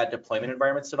look at deployment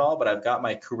environments at all, but I've got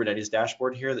my Kubernetes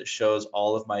dashboard here that shows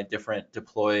all of my different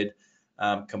deployed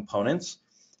components.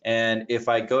 And if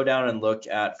I go down and look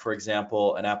at, for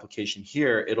example, an application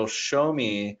here, it'll show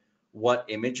me what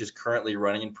image is currently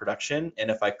running in production. And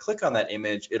if I click on that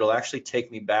image, it'll actually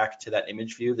take me back to that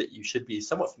image view that you should be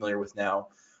somewhat familiar with now,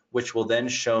 which will then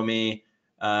show me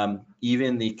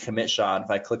even the commit shot.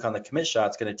 If I click on the commit shot,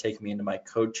 it's going to take me into my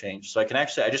code change. So I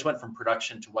just went from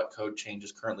production to what code change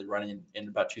is currently running in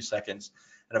about 2 seconds.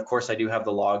 And of course, I do have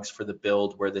the logs for the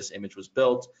build where this image was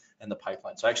built and the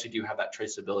pipeline. So I actually do have that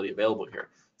traceability available here.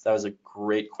 So that was a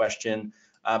great question.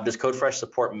 Does CodeFresh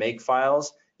support make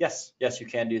files? Yes, you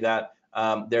can do that.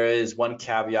 There is one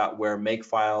caveat where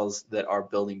makefiles that are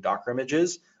building Docker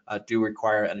images do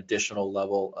require an additional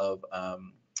level of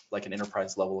like an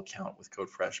enterprise level account with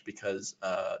CodeFresh because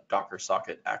Docker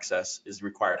socket access is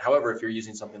required. However, if you're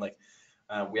using something like,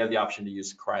 we have the option to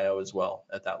use Cryo as well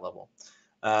at that level.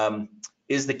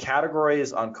 Is the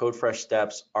categories on CodeFresh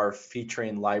steps are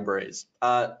featuring libraries?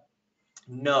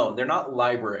 No, they're not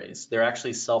libraries. They're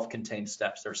actually self-contained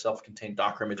steps. They're self-contained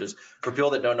Docker images. For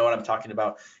people that don't know what I'm talking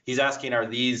about, he's asking, are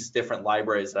these different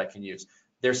libraries that I can use?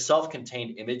 They're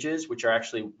self-contained images, which are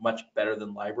actually much better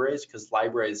than libraries because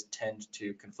libraries tend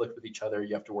to conflict with each other.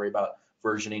 You have to worry about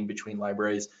versioning between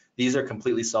libraries. These are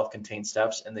completely self-contained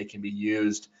steps, and they can be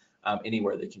used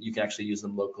anywhere. You can actually use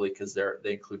them locally because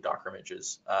they include Docker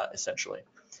images, essentially.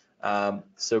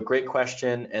 So great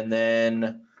question. And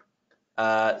then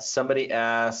somebody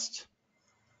asked,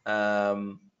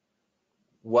 what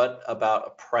about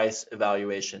a price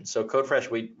evaluation? So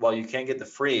CodeFresh, while you can get the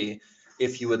free,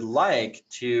 if you would like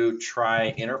to try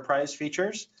enterprise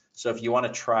features, so if you want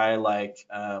to try like,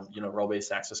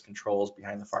 role-based access controls,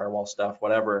 behind the firewall stuff,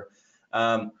 whatever,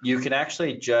 you can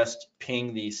actually just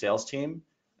ping the sales team.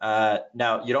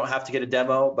 Now, you don't have to get a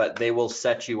demo, but they will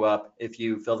set you up. If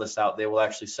you fill this out, they will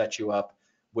actually set you up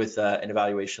with an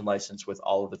evaluation license with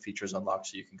all of the features unlocked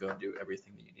so you can go and do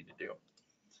everything that you need to do.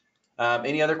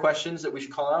 Any other questions that we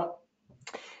should call out?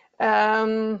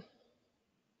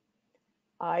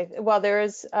 Well, there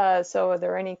is, so are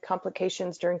there any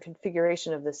complications during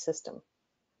configuration of this system?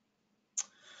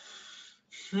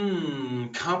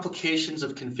 Complications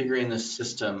of configuring the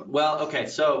system. Well, okay,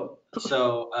 so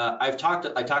I talked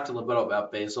a little bit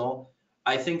about Bazel.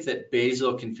 I think that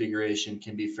Bazel configuration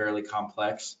can be fairly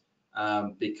complex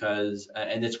because,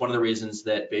 and it's one of the reasons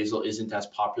that Bazel isn't as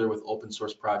popular with open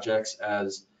source projects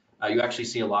as you actually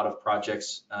see a lot of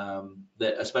projects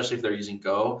that, especially if they're using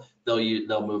Go,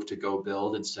 they'll move to Go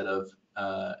build instead of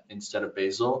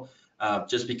Bazel,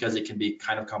 just because it can be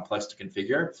kind of complex to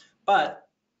configure. But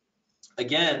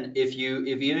again,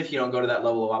 even if you don't go to that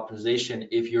level of optimization,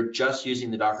 if you're just using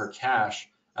the Docker cache,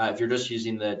 if you're just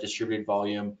using the distributed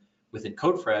volume within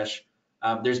CodeFresh,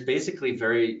 there's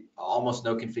basically almost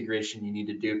no configuration you need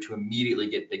to do to immediately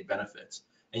get big benefits.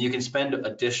 And you can spend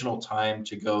additional time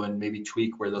to go and maybe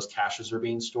tweak where those caches are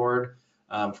being stored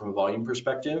from a volume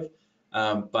perspective.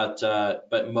 But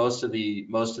most of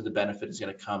the benefit is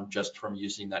going to come just from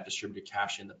using that distributed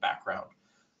cache in the background.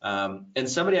 And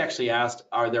somebody actually asked,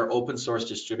 are there open source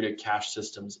distributed cache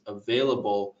systems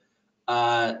available?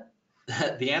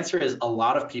 The answer is a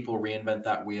lot of people reinvent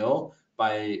that wheel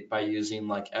by using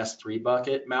like S3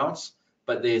 bucket mounts,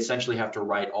 but they essentially have to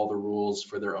write all the rules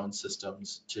for their own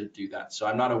systems to do that. So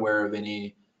I'm not aware of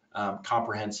any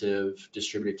comprehensive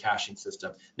distributed caching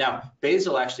system. Now,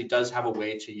 Bazel actually does have a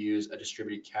way to use a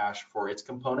distributed cache for its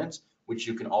components, which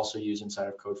you can also use inside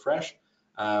of CodeFresh.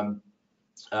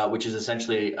 Which is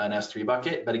essentially an S3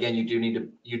 bucket, but again, you do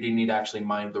need to actually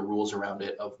mind the rules around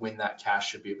it of when that cache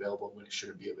should be available and when it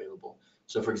shouldn't be available.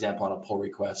 So, for example, on a pull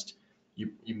request,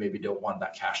 you maybe don't want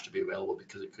that cache to be available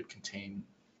because it could contain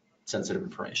sensitive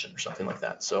information or something like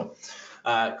that. So,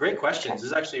 great questions.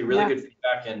 This is actually really good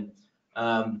feedback, and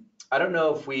I don't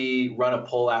know if we run a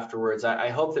poll afterwards. I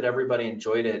hope that everybody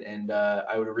enjoyed it, and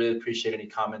I would really appreciate any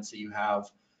comments that you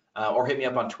have, or hit me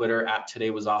up on Twitter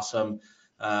 @todaywasawesome.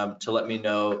 To let me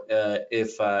know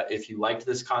if you liked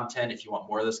this content, if you want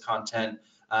more of this content,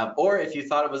 or if you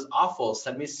thought it was awful.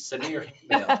 Send me your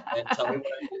email and tell me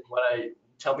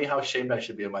tell me how ashamed I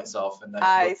should be of myself. And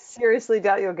I seriously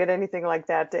doubt you'll get anything like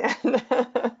that, Dan.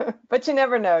 But you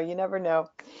never know. You never know.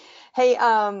 Hey,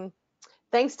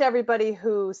 thanks to everybody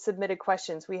who submitted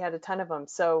questions. We had a ton of them.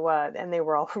 So, and they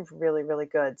were all really, really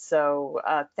good. So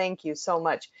thank you so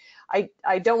much. I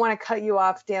don't want to cut you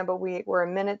off, Dan, but we're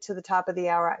a minute to the top of the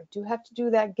hour. I do have to do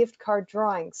that gift card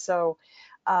drawing. So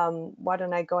why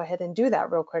don't I go ahead and do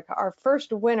that real quick. Our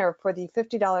first winner for the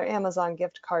 $50 Amazon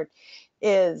gift card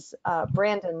is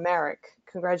Brandon Merrick.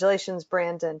 Congratulations,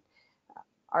 Brandon.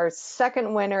 Our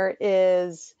second winner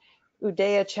is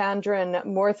Udaya Chandran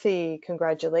Murthy,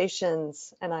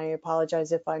 congratulations, and I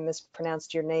apologize if I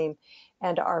mispronounced your name.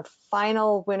 And our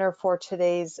final winner for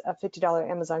today's $50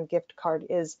 Amazon gift card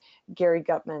is Gary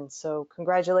Gutman. So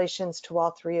congratulations to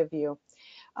all three of you.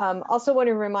 Also want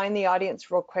to remind the audience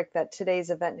real quick that today's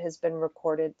event has been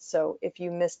recorded. So if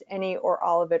you missed any or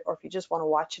all of it, or if you just want to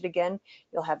watch it again,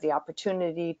 you'll have the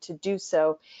opportunity to do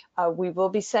so. We will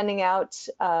be sending out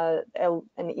an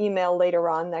email later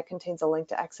on that contains a link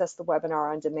to access the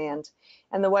webinar on demand.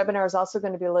 And the webinar is also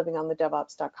going to be living on the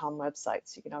DEVOPS.com website.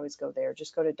 So you can always go there.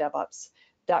 Just go to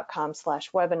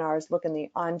DEVOPS.com/webinars, look in the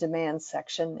on demand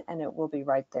section, and it will be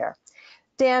right there.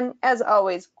 Dan, as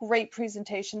always, great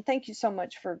presentation. Thank you so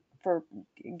much for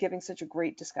giving such a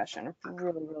great discussion. I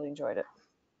really, really enjoyed it.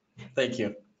 Thank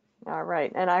you. All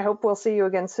right, and I hope we'll see you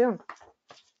again soon.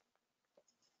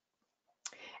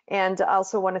 And I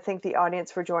also want to thank the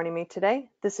audience for joining me today.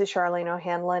 This is Charlene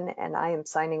O'Hanlon, and I am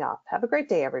signing off. Have a great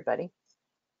day, everybody.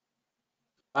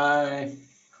 Bye.